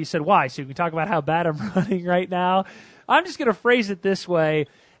the show? You said, why? So you can talk about how bad I'm running right now. I'm just going to phrase it this way.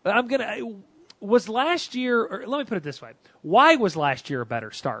 Was last year, or let me put it this way. Why was last year a better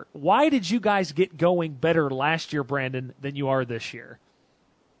start? Why did you guys get going better last year, Brandon, than you are this year?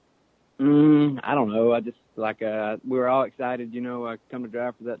 I don't know. I just, we were all excited, I come to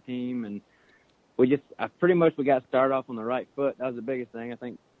drive for that team, and we got started off on the right foot. That was the biggest thing. I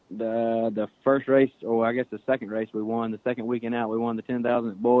think the first race, or I guess the second race we won, the second weekend out, we won the 10,000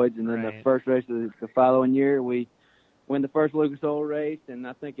 at Boyd's, and then the first race of the following year, we win the first Lucas Oil race, and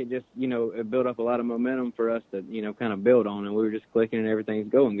I think it just, it built up a lot of momentum for us to, kind of build on, and we were just clicking and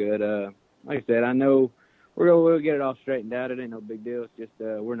everything's going good. Like I said, I know we'll get it all straightened out. It ain't no big deal. It's just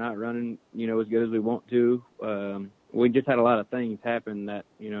we're not running, as good as we want to. We just had a lot of things happen that,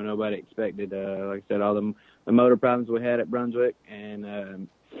 nobody expected. Like I said, all the motor problems we had at Brunswick and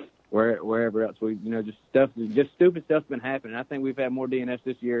wherever else just stupid stuff's been happening. I think we've had more DNS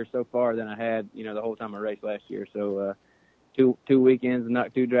this year so far than I had, the whole time I raced last year. So, 2 weekends and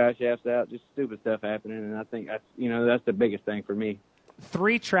knocked 2 drive shafts out, just stupid stuff happening. And I think that's, that's the biggest thing for me.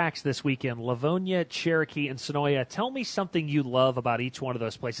 3 tracks this weekend, Livonia, Cherokee, and Sonoya. Tell me something you love about each one of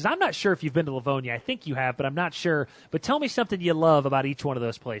those places. I'm not sure if you've been to Livonia. I think you have, but I'm not sure. But tell me something you love about each one of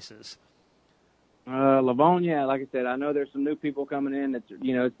those places. Livonia, like I said, I know there's some new people coming in.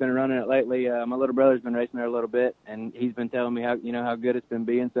 It's been running it lately. My little brother's been racing there a little bit, and he's been telling me how good it's been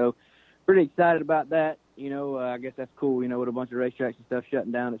being. So pretty excited about that. I guess that's cool, with a bunch of racetracks and stuff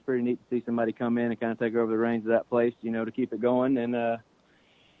shutting down. It's pretty neat to see somebody come in and kind of take over the reins of that place, to keep it going. And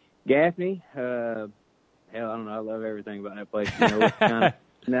Gaffney, hell, I don't know. I love everything about that place. It's kind of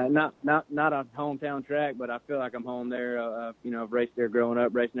not a hometown track, but I feel like I'm home there. I've raced there growing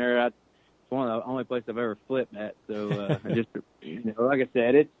up, racing there. It's one of the only places I've ever flipped at. So just, like I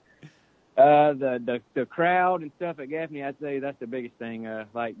said, it's the crowd and stuff at Gaffney. I'd say that's the biggest thing.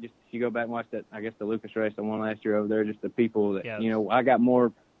 Just if you go back and watch that, I guess the Lucas race I won last year over there, just the people that I got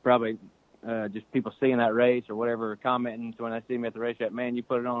more probably. Just people seeing that race or whatever, commenting. So when I see me at the racetrack, man, you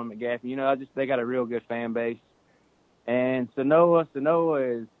put it on them at Gaffney. They got a real good fan base. And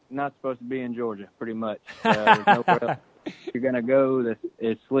Sonoya is not supposed to be in Georgia, pretty much. There's nowhere else you're going to go that's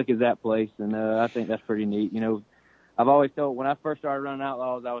as slick as that place. And I think that's pretty neat. I've always told, when I first started running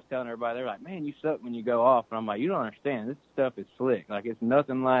Outlaws, I was telling everybody, they're like, man, you suck when you go off. And I'm like, you don't understand. This stuff is slick. Like, it's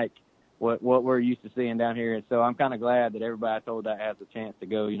nothing like what we're used to seeing down here. And so I'm kind of glad that everybody I told that has a chance to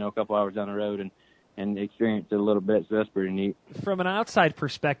go, a couple hours down the road and experience it a little bit. So that's pretty neat. From an outside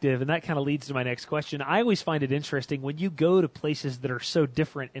perspective, and that kind of leads to my next question, I always find it interesting when you go to places that are so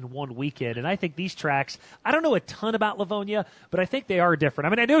different in one weekend. And I think these tracks, I don't know a ton about Livonia, but I think they are different. I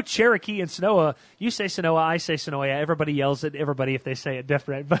mean, I know Cherokee and Sonoya, you say Sonoya, I say Sonoya. Everybody yells at everybody if they say it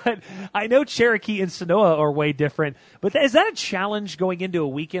different. But I know Cherokee and Sonoya are way different. But is that a challenge going into a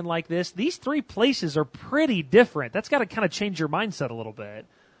weekend like this? These 3 places are pretty different. That's got to kind of change your mindset a little bit.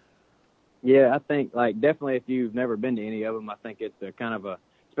 Yeah, I think, definitely if you've never been to any of them, I think it's a kind of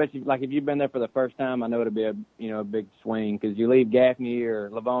especially, if you've been there for the first time, I know it'll be a big swing because you leave Gaffney or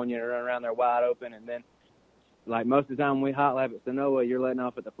Livonia and run around there wide open, and then, most of the time when we hot lap at Sonoya, you're letting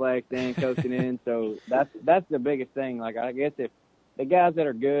off at the flag stand, coasting in, so that's the biggest thing. I guess if the guys that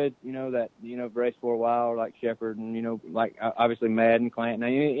are good, that, have raced for a while, like Shepard and, obviously Madden, Clanton,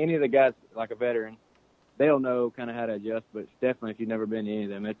 any of the guys, like a veteran, they'll know kind of how to adjust, but definitely if you've never been to any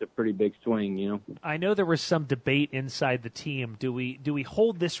of them, it's a pretty big swing, I know there was some debate inside the team. Do we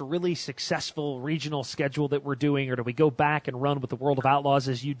hold this really successful regional schedule that we're doing, or do we go back and run with the World of Outlaws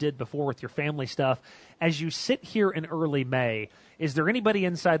as you did before with your family stuff? As you sit here in early May, is there anybody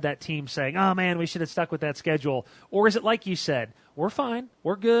inside that team saying, oh, man, we should have stuck with that schedule? Or is it like you said, we're fine,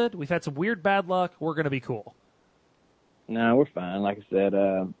 we're good, we've had some weird bad luck, we're going to be cool? No, we're fine. Like I said,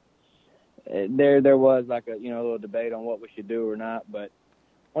 there was a little debate on what we should do or not, but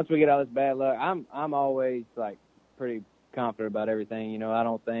once we get all this bad luck, I'm always pretty confident about everything.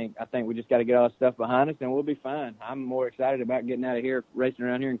 I think we just got to get all this stuff behind us and we'll be fine. I'm more excited about getting out of here, racing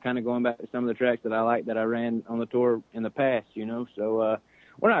around here, and kind of going back to some of the tracks that I like that I ran on the tour in the past. So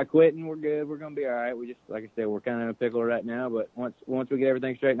we're not quitting. We're good. We're going to be all right. We just, like I said, we're kind of in a pickle right now. But once we get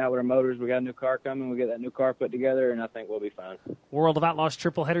everything straightened out with our motors, we got a new car coming. We get that new car put together, and I think we'll be fine. World of Outlaws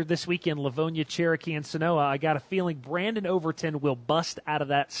tripleheader this weekend, Livonia, Cherokee, and Sonoa. I got a feeling Brandon Overton will bust out of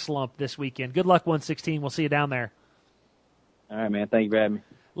that slump this weekend. Good luck, 116. We'll see you down there. All right, man. Thank you for having me.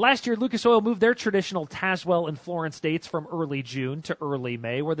 Last year, Lucas Oil moved their traditional Tazewell and Florence dates from early June to early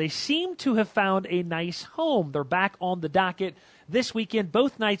May, where they seem to have found a nice home. They're back on the docket this weekend.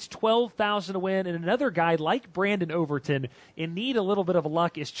 Both nights, $12,000 to win, and another guy like Brandon Overton in need a little bit of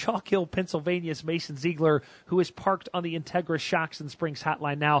luck is Chalk Hill, Pennsylvania's Mason Ziegler, who is parked on the Integra Shocks and Springs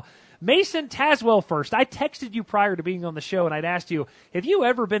hotline now. Mason, Tazewell first. I texted you prior to being on the show, and I'd asked you, have you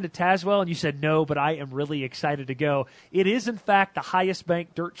ever been to Tazewell? And you said no, but I am really excited to go. It is, in fact, the highest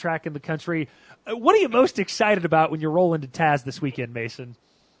banked dirt track in the country. What are you most excited about when you're rolling to Taz this weekend, Mason?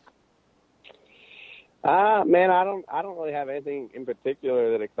 Man, I don't really have anything in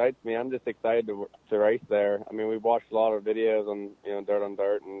particular that excites me. I'm just excited to race there. I mean, we've watched a lot of videos on Dirt on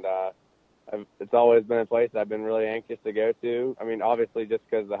Dirt, and it's always been a place I've been really anxious to go to. I mean, obviously just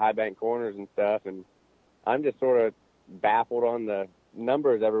because of the high bank corners and stuff, and I'm just sort of baffled on the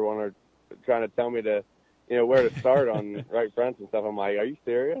numbers everyone are trying to tell me to, where to start on right fronts and stuff. I'm like, are you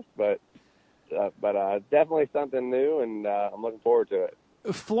serious? But definitely something new, and I'm looking forward to it.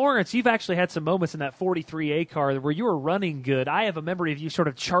 Florence, you've actually had some moments in that 43A car where you were running good. I have a memory of you sort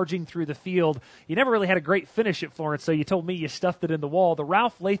of charging through the field. You never really had a great finish at Florence, so you told me you stuffed it in the wall. The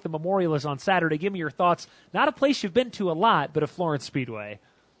Ralph Latham Memorial is on Saturday. Give me your thoughts. Not a place you've been to a lot, but a Florence Speedway.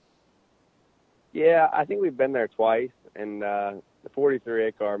 Yeah, I think we've been there twice, and the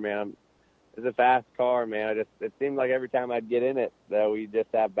 43A car, man, is a fast car, man. It seemed like every time I'd get in it, though, we just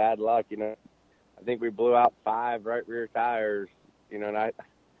have bad luck, I think we blew out 5 right rear tires,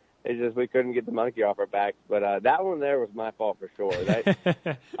 and we couldn't get the monkey off our backs. But that one there was my fault for sure.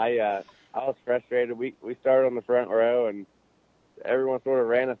 I was frustrated. We started on the front row, and everyone sort of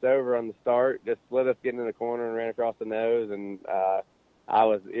ran us over on the start, just split us getting in the corner and ran across the nose. And I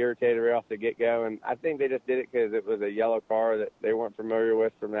was irritated right off the get-go. And I think they just did it because it was a yellow car that they weren't familiar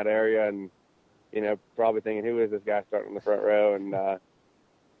with from that area, and probably thinking, who is this guy starting on the front row? And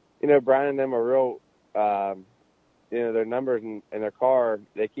Brian and them are real. Their numbers in their car,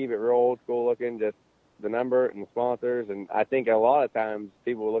 they keep it real old school looking, just the number and the sponsors. And I think a lot of times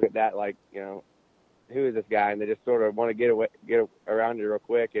people will look at that like, who is this guy? And they just sort of want to get around it real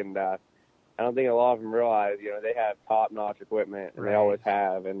quick. And I don't think a lot of them realize, they have top-notch equipment, and They always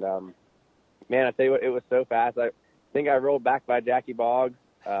have. And, man, I tell you what, it was so fast. I think I rolled back by Jackie Boggs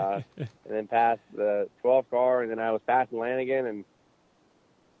and then passed the 12 car, and then I was passing Lanigan, and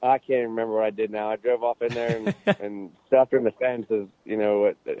I can't even remember what I did now. I drove off in there and stuffed her in the fence, as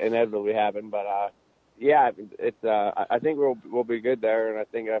what inevitably happened. But yeah, it's. I think we'll be good there, and I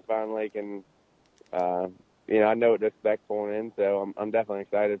think I finally can. I know what to expect pulling in, so I'm definitely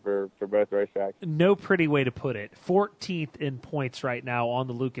excited for both racetracks. No pretty way to put it. 14th in points right now on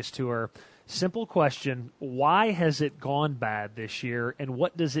the Lucas Tour. Simple question: why has it gone bad this year, and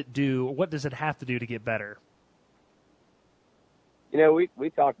what does it do? What does it have to do to get better? We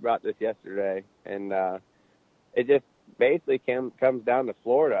talked about this yesterday, and it just basically comes down to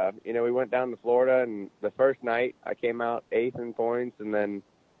Florida. We went down to Florida, and the first night I came out 8th in points, and then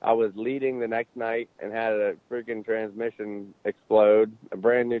I was leading the next night and had a freaking transmission explode, a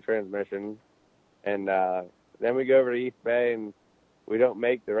brand new transmission. And then we go over to East Bay, and we don't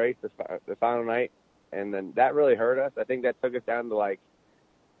make the race the final night, and then that really hurt us. I think that took us down to I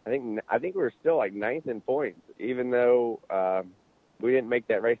think we were still 9th in points, even though we didn't make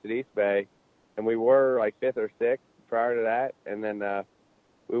that race at East Bay, and we were 5th or 6th prior to that. And then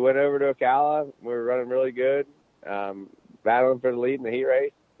we went over to Ocala. We were running really good, battling for the lead in the heat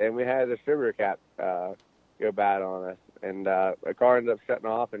race, and we had a distributor cap go bad on us. And a car ended up shutting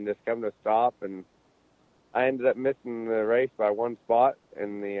off and just come to a stop, and I ended up missing the race by 1 spot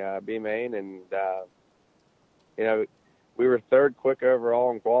in the B main. And, we were 3rd quick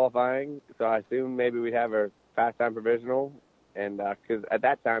overall in qualifying, so I assumed maybe we'd have a fast time provisional. And because at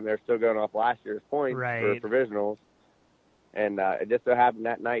that time they were still going off last year's points for provisionals, and it just so happened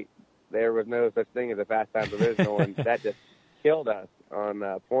that night there was no such thing as a fast time provisional, and that just killed us on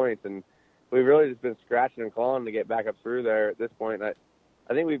points. And we've really just been scratching and clawing to get back up through there at this point. I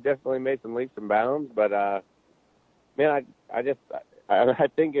think we've definitely made some leaps and bounds, but man, I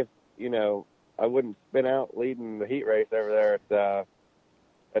think if I wouldn't spin out leading the heat race over there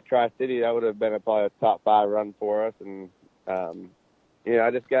at Tri-City, that would have been probably a top 5 run for us. And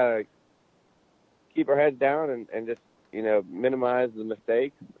I just gotta keep our heads down and just minimize the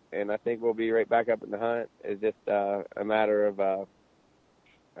mistakes, and I think we'll be right back up in the hunt. It's just a matter of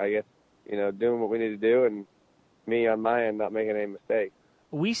doing what we need to do, and me on my end not making any mistakes.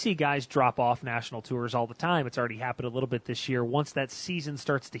 We see guys drop off national tours all the time. It's already happened a little bit this year. Once that season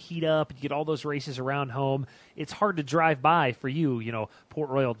starts to heat up, you get all those races around home, it's hard to drive by for you, Port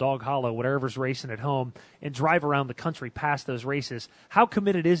Royal, Dog Hollow, whatever's racing at home, and drive around the country past those races. How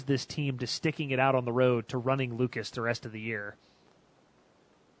committed is this team to sticking it out on the road, to running Lucas the rest of the year?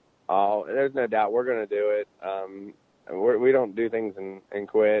 Oh, there's no doubt we're going to do it. We don't do things and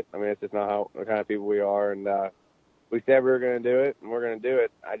quit. I mean, it's just not the kind of people we are, and we said we were going to do it, and we're going to do it.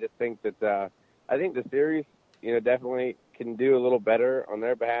 I just think that I think the series, definitely can do a little better on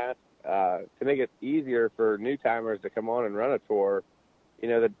their behalf to make it easier for new timers to come on and run a tour.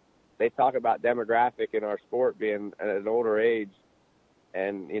 That they talk about demographic in our sport being at an older age,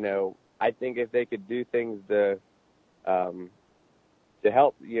 and I think if they could do things to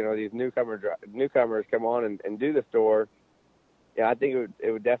help these newcomers come on and do the tour, I think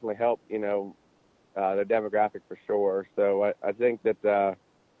it would definitely help the demographic for sure. So I think that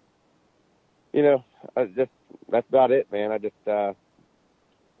that's about it, man.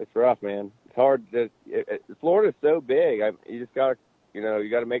 It's rough, man. It's hard. Florida's so big. You just gotta you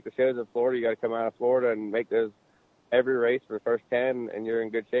gotta make the shows in Florida. You gotta come out of Florida and make those every race for the first 10, and you're in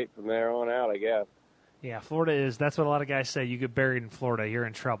good shape from there on out, I guess. Yeah, Florida that's what a lot of guys say. You get buried in Florida, you're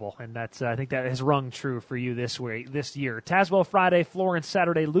in trouble. And I think that has rung true for you this year. Tazewell Friday, Florence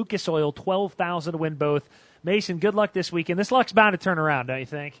Saturday, Lucas Oil, 12,000 to win both. Mason, good luck this weekend. This luck's bound to turn around, don't you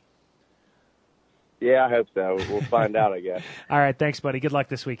think? Yeah, I hope so. We'll find out, I guess. All right, thanks, buddy. Good luck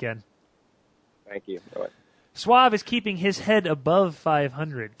this weekend. Thank you. Bye. Suave is keeping his head above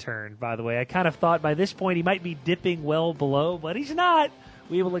 500 turn, by the way. I kind of thought by this point he might be dipping well below, but he's not.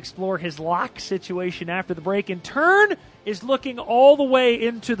 We will explore his lock situation after the break. And Turn is looking all the way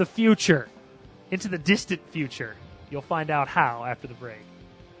into the future, into the distant future. You'll find out how after the break.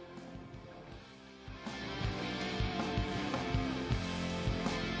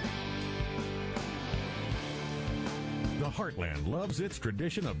 The Heartland loves its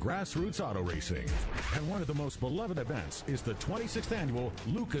tradition of grassroots auto racing. And one of the most beloved events is the 26th annual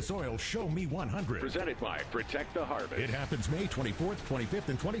Lucas Oil Show Me 100. Presented by Protect the Harvest. It happens May 24th, 25th,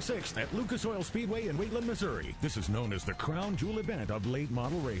 and 26th at Lucas Oil Speedway in Wheatland, Missouri. This is known as the crown jewel event of late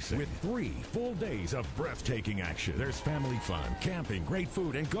model racing, with 3 full days of breathtaking action. There's family fun, camping, great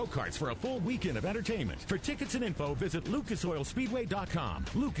food, and go-karts for a full weekend of entertainment. For tickets and info, visit lucasoilspeedway.com.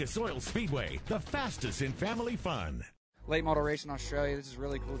 Lucas Oil Speedway, the fastest in family fun. Late model race in Australia. This is a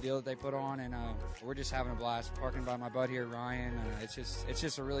really cool deal that they put on, and we're just having a blast. Parking by my bud here, Ryan. It's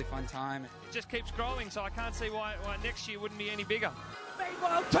just a really fun time. It just keeps growing, so I can't see why next year wouldn't be any bigger.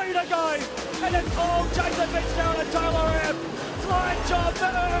 Meanwhile, Tina goes, and it's Jason Fitzgerald and Tyler Ebb. Flying job for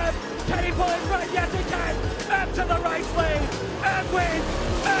Ebb. Can he pull it right? Yes, he can. Ebb to the race lead. Ebb wins.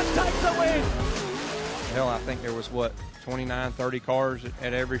 Ebb takes the win. Hell, I think there was, 29, 30 cars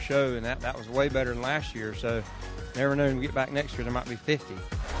at every show, and that was way better than last year, so never know when we get back next year there might be 50.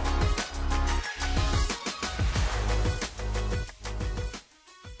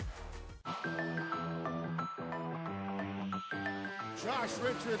 Josh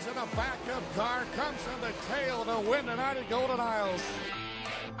Richards in a backup car comes in the tail to win tonight at Golden Isles.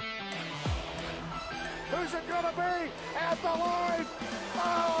 Who's it going to be at the line?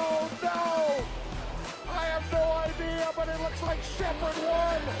 Oh, no! I have no idea, but it looks like Shepherd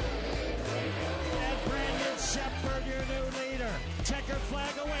won. And Brandon Shepherd, your new leader. Checkered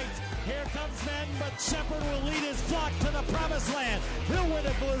flag awaits. Here comes men, but Shepherd will lead his flock to the promised land. He'll win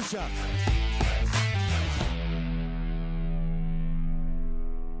at Volusia.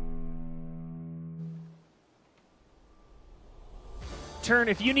 Turn,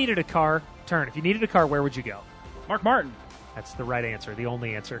 if you needed a car, where would you go? Mark Martin. That's the right answer, the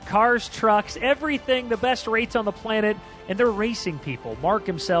only answer. Cars, trucks, everything, the best rates on the planet, and they're racing people. Mark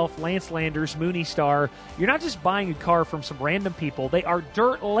himself, Lance Landers, Mooney Star. You're not just buying a car from some random people. They are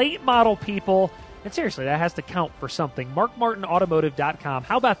dirt late model people. And seriously, that has to count for something. MarkMartinAutomotive.com.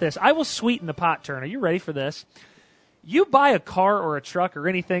 How about this? I will sweeten the pot, Turn. Are you ready for this? You buy a car or a truck or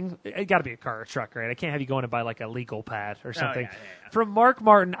anything, it got to be a car or a truck, right? I can't have you going to buy like a legal pad or something. Oh, yeah. From Mark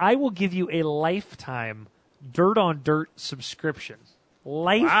Martin, I will give you a lifetime Dirt on Dirt subscription.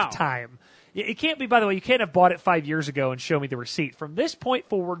 Lifetime. Wow. It can't be, by the way, you can't have bought it 5 years ago and show me the receipt. From this point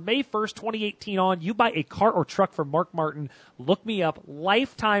forward, May 1st, 2018 on, you buy a car or truck from Mark Martin, look me up,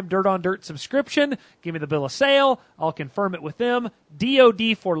 lifetime Dirt on Dirt subscription, give me the bill of sale, I'll confirm it with them,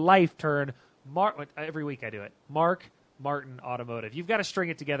 DOD for life, Turn. Every week I do it. Martin Automotive. You've got to string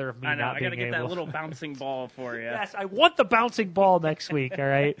it together of me I know. not I being got to get able. that little bouncing ball for you. Yes, I want the bouncing ball next week, all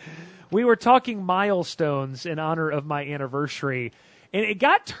right? We were talking milestones in honor of my anniversary, and it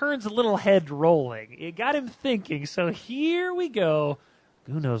got Turns' little head rolling. It got him thinking, so here we go.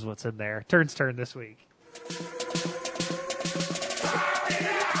 Who knows what's in there? Turns' turn this week.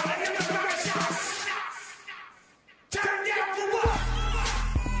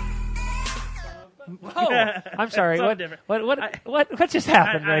 Whoa! I'm sorry. What just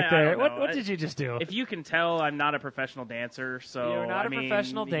happened right there? What did you just do? If you can tell, I'm not a professional dancer, so you're not a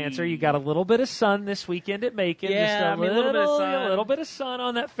professional dancer. You got a little bit of sun this weekend at Macon. Yeah, just a little bit of sun. A little bit of sun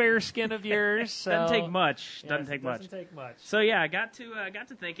on that fair skin of yours. So. Doesn't take much. Yes, doesn't take much. So yeah, I got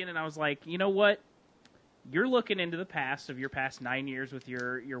to thinking, and I was like, you know what? You're looking into the past of your past 9 years with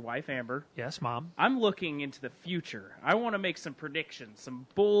your wife, Amber. Yes, Mom. I'm looking into the future. I want to make some predictions, some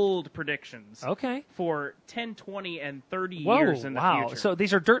bold predictions. Okay. For 10, 20, and 30 years in the future. So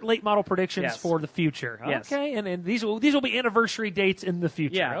these are dirt late model predictions for the future. Yes. Okay, and these will be anniversary dates in the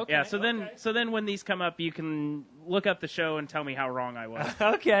future. Yeah, okay. yeah. So then when these come up, you can look up the show and tell me how wrong I was.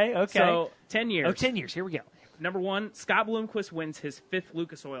 Okay. So 10 years. Oh, 10 years. Here we go. Number one, Scott Bloomquist wins his 5th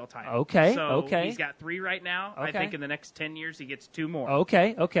Lucas Oil title. Okay, So okay. he's got 3 right now. I Okay. think in the next 10 years he gets 2 more.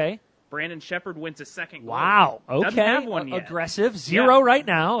 Okay. Brandon Shepard wins his 2nd gold. Wow. Okay. Doesn't have one yet. Aggressive. 0 right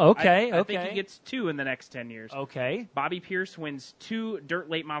now. Okay. I think he gets 2 in the next 10 years. Okay. Bobby Pierce wins 2 Dirt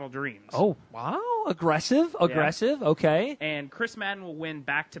Late Model Dreams. Oh, wow. Aggressive. Okay. And Chris Madden will win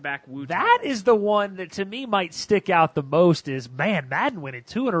back-to-back Woo That is the one that to me might stick out the most is, man, Madden winning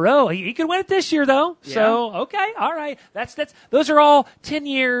 2 in a row. He could win it this year, though. Yeah. So, okay. All right. Those are all 10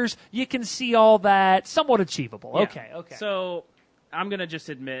 years. You can see all that. Somewhat achievable. Yeah. Okay. So I'm going to just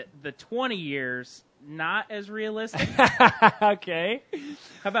admit the 20 years, not as realistic. Okay.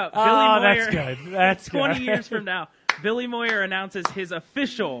 How about Billy Moyer? That's good. That's 20 good. years from now, Billy Moyer announces his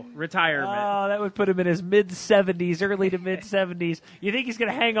official retirement. Oh, that would put him in his mid-70s, early to mid-70s. You think he's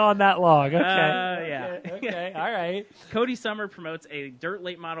going to hang on that long? Okay. Yeah. Okay. All right. Cody Summer promotes a Dirt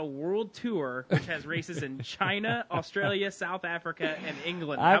Late Model World Tour, which has races in China, Australia, South Africa, and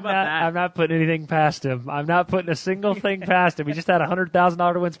England. How about that? I'm not putting anything past him. I'm not putting a single thing past him. We just had a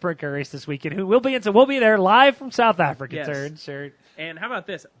 $100,000 to win sprint car race this weekend. Who will be in? So we'll be there live from South Africa. Yes. Turn shirt. And how about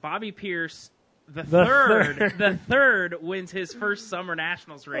this? Bobby Pierce, the third wins his first Summer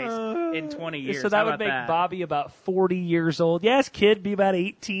Nationals race in 20 years. So that How would about make that? Bobby about 40 years old. Yes, kid, be about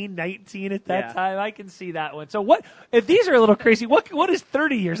 18, 19 at that Yeah. time. I can see that one. So what? If these are a little crazy, what is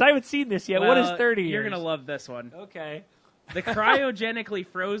 30 years? I haven't seen this yet. What is 30 years? You're going to love this one. Okay. The cryogenically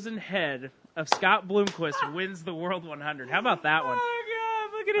frozen head of Scott Bloomquist wins the World 100. How about that one? Oh,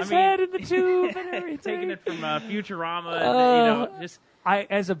 God, look at his head in the tube and everything. Taking it from Futurama, and, just...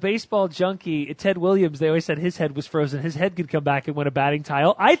 As a baseball junkie, Ted Williams, they always said his head was frozen. His head could come back and win a batting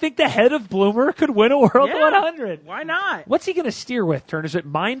title. I think the head of Bloomer could win a World 100. Why not? What's he going to steer with, Turn? Is it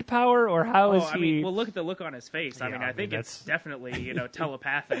mind power or how is he? I mean, well, look at the look on his face. Yeah, I think it's definitely,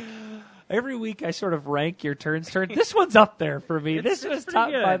 telepathic. Every week I sort of rank your turns. This one's up there for me. This was pretty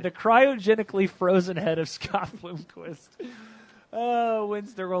top good. 5. The cryogenically frozen head of Scott Bloomquist. Oh,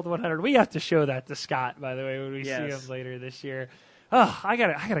 wins the World 100. We have to show that to Scott, by the way, when we see him later this year. Oh, I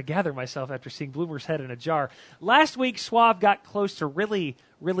gotta gather myself after seeing Bloomer's head in a jar. Last week, Schwab got close to really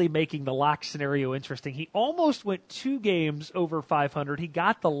making the lock scenario interesting. He almost went 2 games over 500. He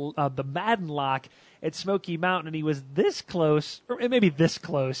got the Madden lock at Smoky Mountain, and he was this close, or maybe this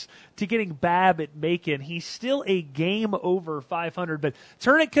close, to getting Bab at Macon. He's still a game over 500, but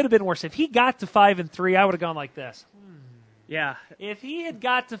Turn, it could have been worse. If he got to 5-3, I would have gone like this. Yeah. If he had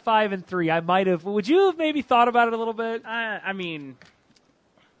got to 5-3, I might have. Would you have maybe thought about it a little bit? I'm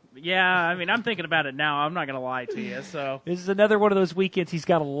thinking about it now. I'm not going to lie to you. So This is another one of those weekends. He's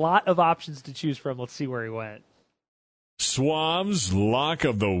got a lot of options to choose from. Let's see where he went. Swab's Lock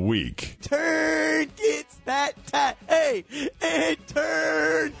of the Week. Turn gets that tie. Hey, and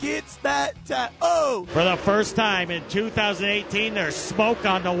Turn gets that tie. Oh! For the first time in 2018, there's smoke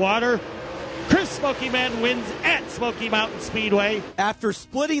on the water. Chris Smoky Man wins at Smoky Mountain Speedway. After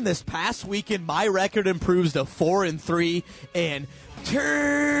splitting this past weekend, my record improves to 4-3, and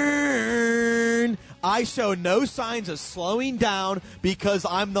Turn, I show no signs of slowing down because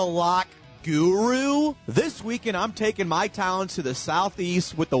I'm the lock guru. This weekend, I'm taking my talents to the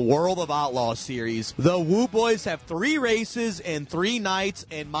southeast with the World of Outlaw series. The Woo Boys have 3 races and 3 nights,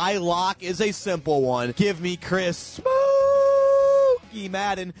 and my lock is a simple one. Give me Chris Smoky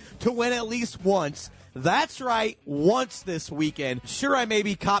Madden to win at least once. That's right, once this weekend. Sure, I may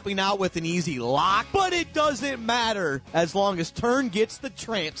be copping out with an easy lock, but it doesn't matter as long as Turn gets the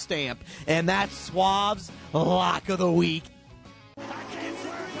tramp stamp. And that's Suave's Lock of the Week.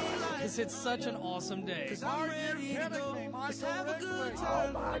 It's such an awesome day. Are you kidding me, Michael Ridgway?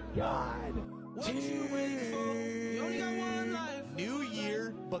 Oh, my God. New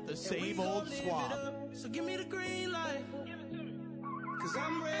year, but the same old Suave. So give me the green light. Cause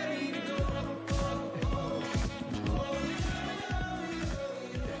I'm ready to go.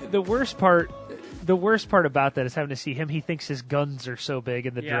 The worst part about that is having to see him. He thinks his guns are so big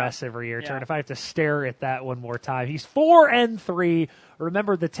in the dress every year. Turn, if I have to stare at that one more time. He's 4-3.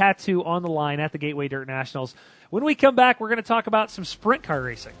 Remember the tattoo on the line at the Gateway Dirt Nationals. When we come back, we're going to talk about some sprint car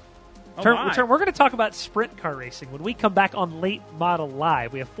racing. Turn, we're going to talk about sprint car racing when we come back on Late Model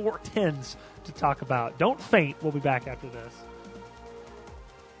Live. We have 4 10s to talk about. Don't faint. We'll be back after this.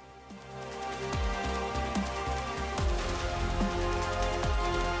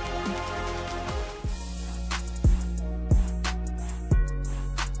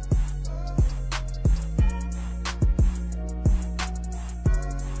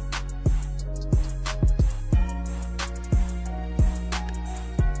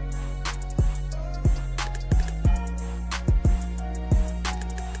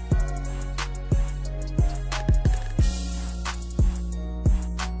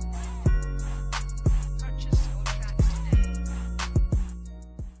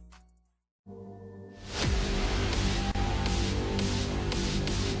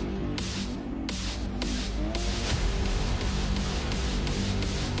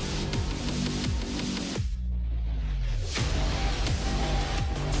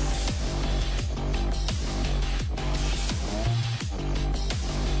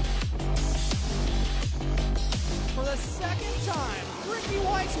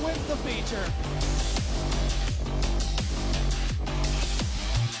 Wins the feature.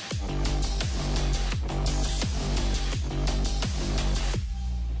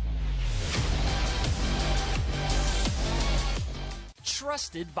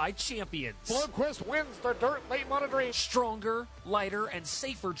 Trusted by champions. Bloomquist wins the Dirt Late Model Dream. Stronger, lighter, and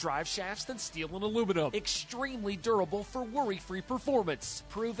safer drive shafts than steel and aluminum. Extremely durable for worry-free performance.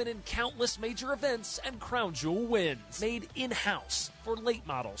 Proven in countless major events, and Crown Jewel wins. Made in-house for late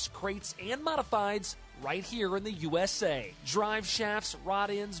models, crates, and modifieds right here in the USA. Drive shafts, rod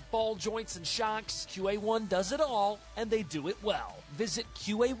ends, ball joints, and shocks. QA1 does it all, and they do it well. Visit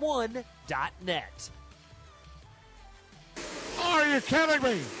QA1.net. Are you kidding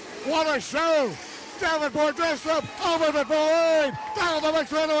me? What a show! Davenport dressed up over the lane, down the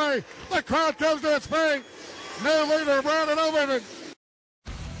next runway. The crowd comes to its feet. New leader Brandon Overton.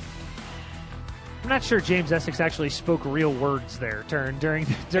 I'm not sure James Essex actually spoke real words there, Turn, during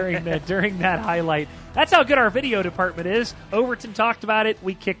that highlight. That's how good our video department is. Overton talked about it.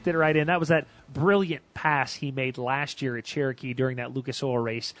 We kicked it right in. That was that brilliant pass he made last year at Cherokee during that Lucas Oil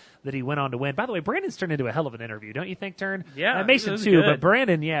race that he went on to win. By the way, Brandon's turned into a hell of an interview, don't you think, Turn? Yeah, Mason too, good. But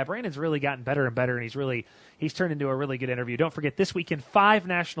Brandon's really gotten better and better, and he's turned into a really good interview. Don't forget, this weekend, 5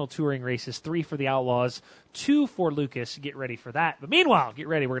 national touring races, 3 for the Outlaws, 2 for Lucas. Get ready for that. But meanwhile, get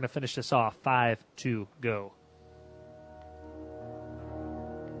ready. We're going to finish this off. 5 to go.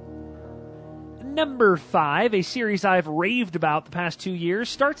 Number 5, a series I've raved about the past 2 years,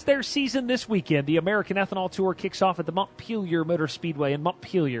 starts their season this weekend. The American Ethanol Tour kicks off at the Montpelier Motor Speedway in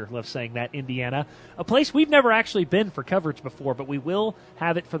Montpelier, love saying that, Indiana. A place we've never actually been for coverage before, but we will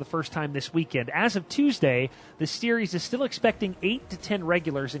have it for the first time this weekend. As of Tuesday, the series is still expecting 8 to 10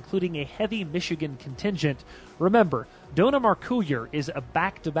 regulars, including a heavy Michigan contingent. Remember, Dona Marculier is a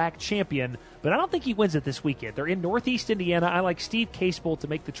back-to-back champion, but I don't think he wins it this weekend. They're in Northeast Indiana. I like Steve Casebolt to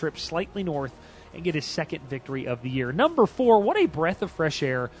make the trip slightly north and get his second victory of the year. Number 4, what a breath of fresh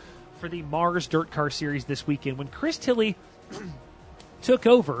air for the Mars Dirt Car Series this weekend. When Chris Tilley took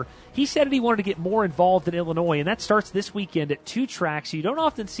over, he said that he wanted to get more involved in Illinois, and that starts this weekend at 2 tracks you don't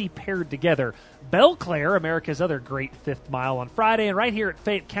often see paired together. Belle Claire, America's other great 5th mile, on Friday, and right here at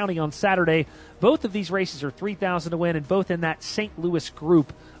Fayette County on Saturday. Both of these races are $3,000 to win, and both in that St. Louis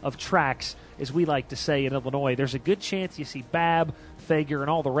group of tracks, as we like to say in Illinois. There's a good chance you see Babb, Fager, and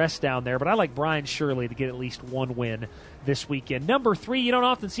all the rest down there, but I like Brian Shirley to get at least 1 win this weekend. Number 3, you don't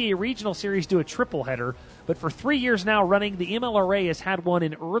often see a regional series do a triple header, but for 3 years now running, the MLRA has had one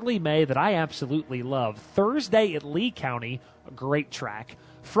in early May that I absolutely love. Thursday at Lee County, a great track.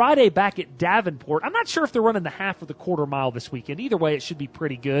 Friday back at Davenport. I'm not sure if they're running the half or the quarter mile this weekend. Either way, it should be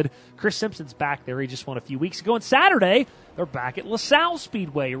pretty good. Chris Simpson's back there. He just won a few weeks ago. And Saturday, they're back at LaSalle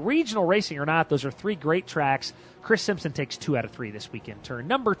Speedway. Regional racing or not, those are 3 great tracks. Chris Simpson takes 2 out of 3 this weekend. Turn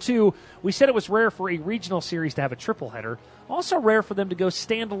number 2, we said it was rare for a regional series to have a triple header. Also rare for them to go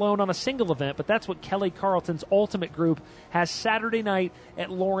standalone on a single event, but that's what Kelly Carlton's Ultimate Group has Saturday night at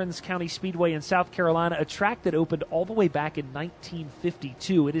Lawrence County Speedway in South Carolina, a track that opened all the way back in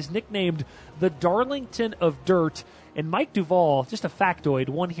 1952. It is nicknamed the Darlington of Dirt. And Mike Duvall, just a factoid,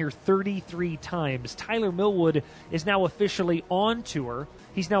 won here 33 times. Tyler Millwood is now officially on tour.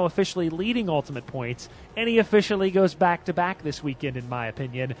 He's now officially leading Ultimate Points, and he officially goes back-to-back this weekend, in my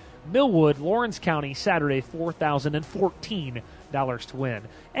opinion. Millwood, Lawrence County, Saturday, $4,014 to win.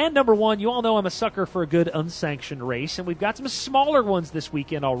 And number 1, you all know I'm a sucker for a good unsanctioned race, and we've got some smaller ones this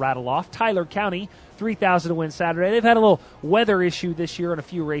weekend I'll rattle off. Tyler County, $3,000 to win Saturday. They've had a little weather issue this year in a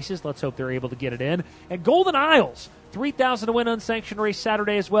few races. Let's hope they're able to get it in. And Golden Isles, $3,000 to win unsanctioned race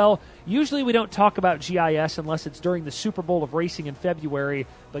Saturday as well. Usually we don't talk about GIS unless it's during the Super Bowl of racing in February,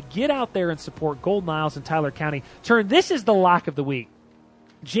 but get out there and support Golden Isles and Tyler County. Turn, this is the lock of the week.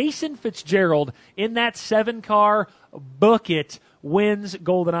 Jason Fitzgerald in that 7-car, book it, wins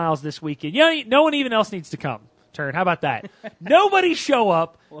Golden Isles this weekend. No one even else needs to come. Turn, how about that? Nobody show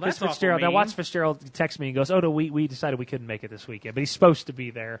up. Well, that's Fitzgerald. Now, watch Fitzgerald text me and goes, "Oh no, we decided we couldn't make it this weekend," but he's supposed to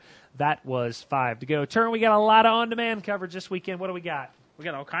be there. That was 5 to go. Turn, we got a lot of on-demand coverage this weekend. What do we got? We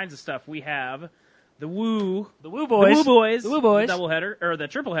got all kinds of stuff. We have the Woo Boys, the Woo Boys, the doubleheader or the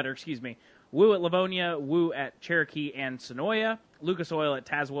tripleheader, excuse me. Woo at Livonia, Woo at Cherokee and Sonoya, Lucas Oil at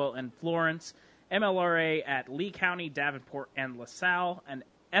Tazewell and Florence, MLRA at Lee County, Davenport and LaSalle, and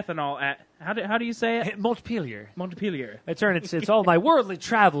ethanol at how do you say it? Montpelier. Turn, it's all my worldly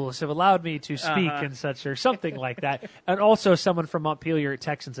travels have allowed me to speak and such, or something like that. And also someone from Montpelier at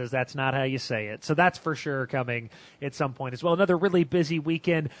Texan says that's not how you say it. So that's for sure coming at some point as well. Another really busy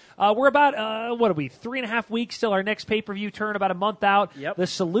weekend. We're about, 3.5 weeks till our next pay-per-view turn, about a month out. Yep. The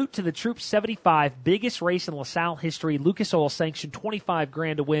Salute to the Troops 75, biggest race in LaSalle history. Lucas Oil sanctioned,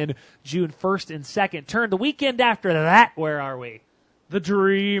 $25,000 to win June 1st and 2nd. Turn, the weekend after that, where are we? The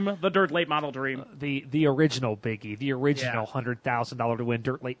Dream, the Dirt Late Model Dream. The original biggie, the original $100,000 to win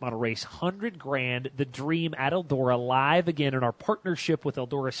Dirt Late Model Race, $100,000. The Dream at Eldora, live again in our partnership with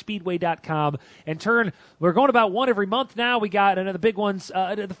EldoraSpeedway.com. And Turn, we're going about one every month now. We got another big ones,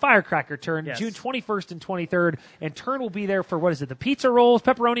 the Firecracker Turn, yes. June 21st and 23rd. And Turn will be there for, what is it, the pizza rolls,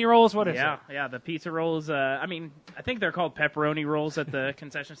 pepperoni rolls? What is it? Yeah, the pizza rolls. I think they're called pepperoni rolls at the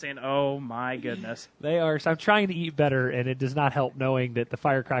concession stand. Oh, my goodness. They are. So I'm trying to eat better, and it does not help knowing that the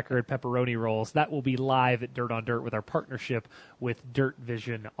Firecracker and pepperoni rolls, that will be live at Dirt on Dirt with our partnership with Dirt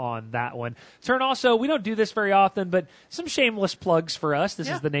Vision on that one. Turn, also, we don't do this very often, but some shameless plugs for us. This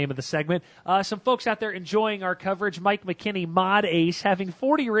is the name of the segment. Some folks out there enjoying our coverage. Mike McKinney, Mod Ace, having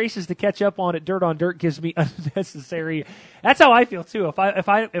 40 races to catch up on at Dirt on Dirt gives me unnecessary. That's how I feel too. If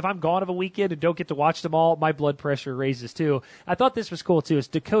I'm gone of a weekend and don't get to watch them all, my blood pressure raises too. I thought this was cool too. It's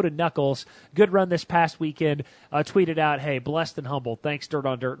Dakota Knuckles, good run this past weekend. Tweeted out, "Hey, blessed and humbled. Thanks Dirt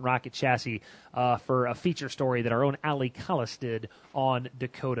on Dirt and Rocket Chassis for a feature story that our own Allie Cullis did on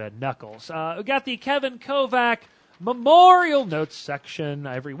Dakota Knuckles." We got the Kevin Kovac Memorial Notes section.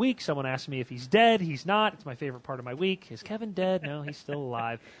 Every week someone asks me if he's dead. He's not. It's my favorite part of my week. Is Kevin dead? No, he's still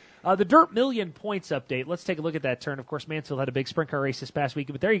alive. The Dirt Million Points update. Let's take a look at that turn. Of course, Mansfield had a big sprint car race this past week,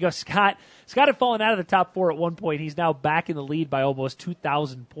 but there you go, Scott. Scott had fallen out of the top 4 at one point. He's now back in the lead by almost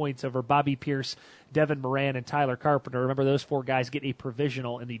 2,000 points over Bobby Pierce, Devin Moran, and Tyler Carpenter. Remember, those 4 guys get a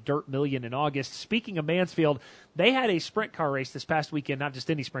provisional in the Dirt Million in August. Speaking of Mansfield, they had a sprint car race this past weekend, not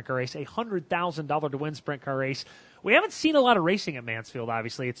just any sprint car race, a $100,000 to win sprint car race. We haven't seen a lot of racing at Mansfield,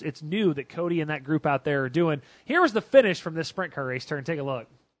 obviously. It's new that Cody and that group out there are doing. Here was the finish from this sprint car race turn. Take a look.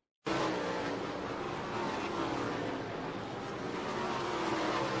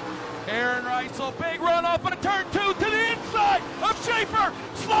 Aaron Reitzel, big run off on a turn 2 to the inside of Schaefer.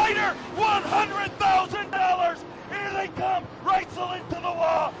 Slider, $100,000. Here they come. Reitzel into the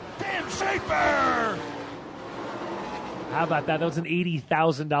wall. Tim Schaefer. How about that? That was an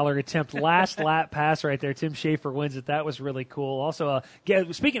 $80,000 attempt. Last lap pass right there. Tim Schaefer wins it. That was really cool. Also,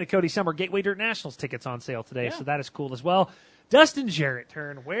 speaking of Cody Summer, Gateway Dirt Nationals tickets on sale today, so that is cool as well. Dustin Jarrett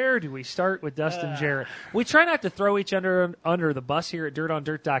turn. Where do we start with Dustin Jarrett? We try not to throw each other under the bus here at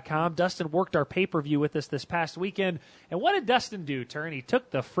DirtOnDirt.com. Dustin worked our pay-per-view with us this past weekend. And what did Dustin do, turn? He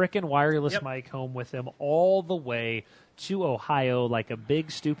took the frickin' wireless mic home with him all the way to Ohio like a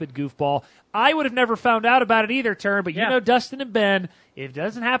big, stupid goofball. I would have never found out about it either, turn, but you know Dustin and Ben, if it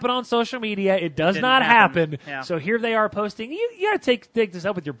doesn't happen on social media, it does not happen. Yeah. So here they are posting. You got to take this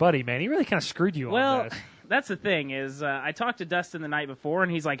up with your buddy, man. He really kind of screwed you on this. That's the thing is I talked to Dustin the night before,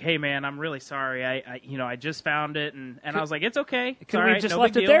 and he's like, "Hey, man, I'm really sorry. I just found it," and I was like, "It's okay. It's all we right. just No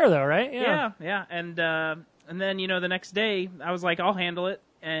left big it deal." there, though, right? Yeah. And then the next day, I was like, "I'll handle it,"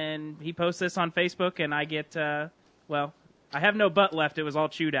 and he posts this on Facebook, and I get I have no butt left. It was all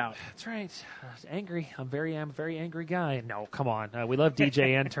chewed out. That's right. I was angry. I'm a very angry guy. No, come on. We love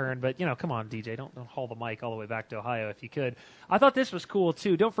DJ and turn, but come on, DJ. Don't haul the mic all the way back to Ohio if you could. I thought this was cool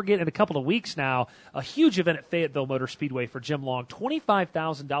too. Don't forget, in a couple of weeks now, a huge event at Fayetteville Motor Speedway for Jim Long.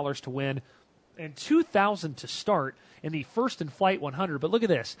 $25,000 to win and $2,000 to start in the First in Flight 100. But look at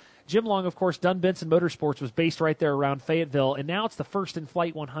this. Jim Long, of course, Dunn Benson Motorsports was based right there around Fayetteville, and now it's the First in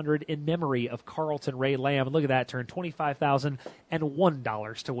Flight 100 in memory of Carlton Ray Lamb. And look at that, turn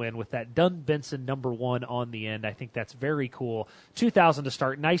 $25,001 to win with that Dunn Benson number 1 on the end. I think that's very cool. $2,000 to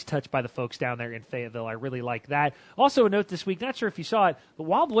start. Nice touch by the folks down there in Fayetteville. I really like that. Also a note this week, not sure if you saw it, the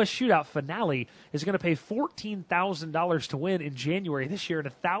Wild West Shootout finale is going to pay $14,000 to win in January this year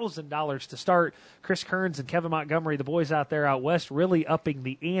and $1,000 to start. Chris Kearns and Kevin Montgomery, the boys out there out west, really upping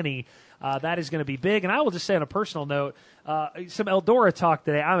the ante. That is going to be big. And I will just say on a personal note, some Eldora talk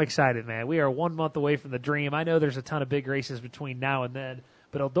today. I'm excited, man. We are 1 month away from the dream. I know there's a ton of big races between now and then,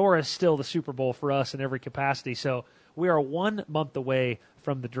 but Eldora is still the Super Bowl for us in every capacity. So we are 1 month away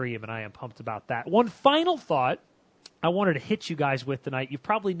from the dream, and I am pumped about that. One final thought I wanted to hit you guys with tonight. You've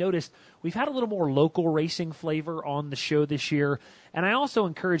probably noticed we've had a little more local racing flavor on the show this year. And I also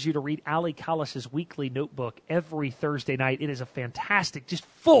encourage you to read Ali Collis's weekly notebook every Thursday night. It is a fantastic, just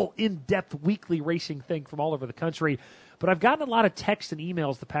full, in-depth weekly racing thing from all over the country. But I've gotten a lot of texts and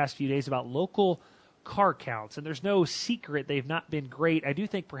emails the past few days about local car counts. And there's no secret they've not been great. I do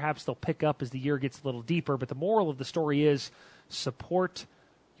think perhaps they'll pick up as the year gets a little deeper. But the moral of the story is support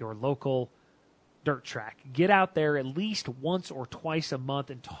your local dirt track. Get out there at least once or twice a month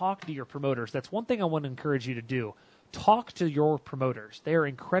and talk to your promoters. That's one thing I want to encourage you to do. Talk to your promoters. They are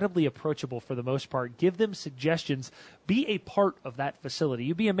incredibly approachable for the most part. Give them suggestions. Be a part of that facility.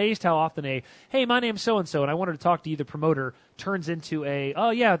 You'd be amazed how often hey, my name's so-and-so, and I wanted to talk to you, the promoter, turns into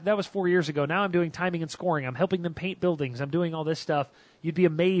oh, yeah, that was 4 years ago. Now I'm doing timing and scoring. I'm helping them paint buildings. I'm doing all this stuff. You'd be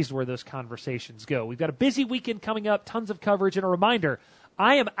amazed where those conversations go. We've got a busy weekend coming up, tons of coverage, and a reminder,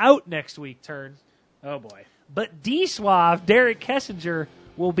 I am out next week, Turn. Oh, boy. But D-Suave, Derek Kessinger,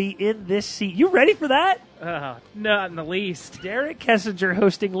 will be in this seat. You ready for that? Not in the least. Derek Kessinger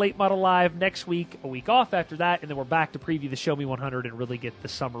hosting Late Model Live next week, a week off after that, and then we're back to preview the Show Me 100 and really get the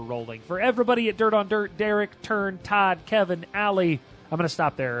summer rolling. For everybody at Dirt on Dirt, Derek, Turn, Todd, Kevin, Allie, I'm going to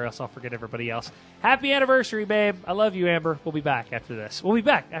stop there or else I'll forget everybody else. Happy anniversary, babe. I love you, Amber. We'll be back after this. We'll be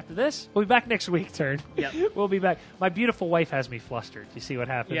back after this? We'll be back next week, Turn. Yep. We'll be back. My beautiful wife has me flustered. You see what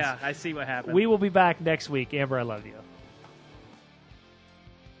happens? Yeah, I see what happens. We will be back next week. Amber, I love you.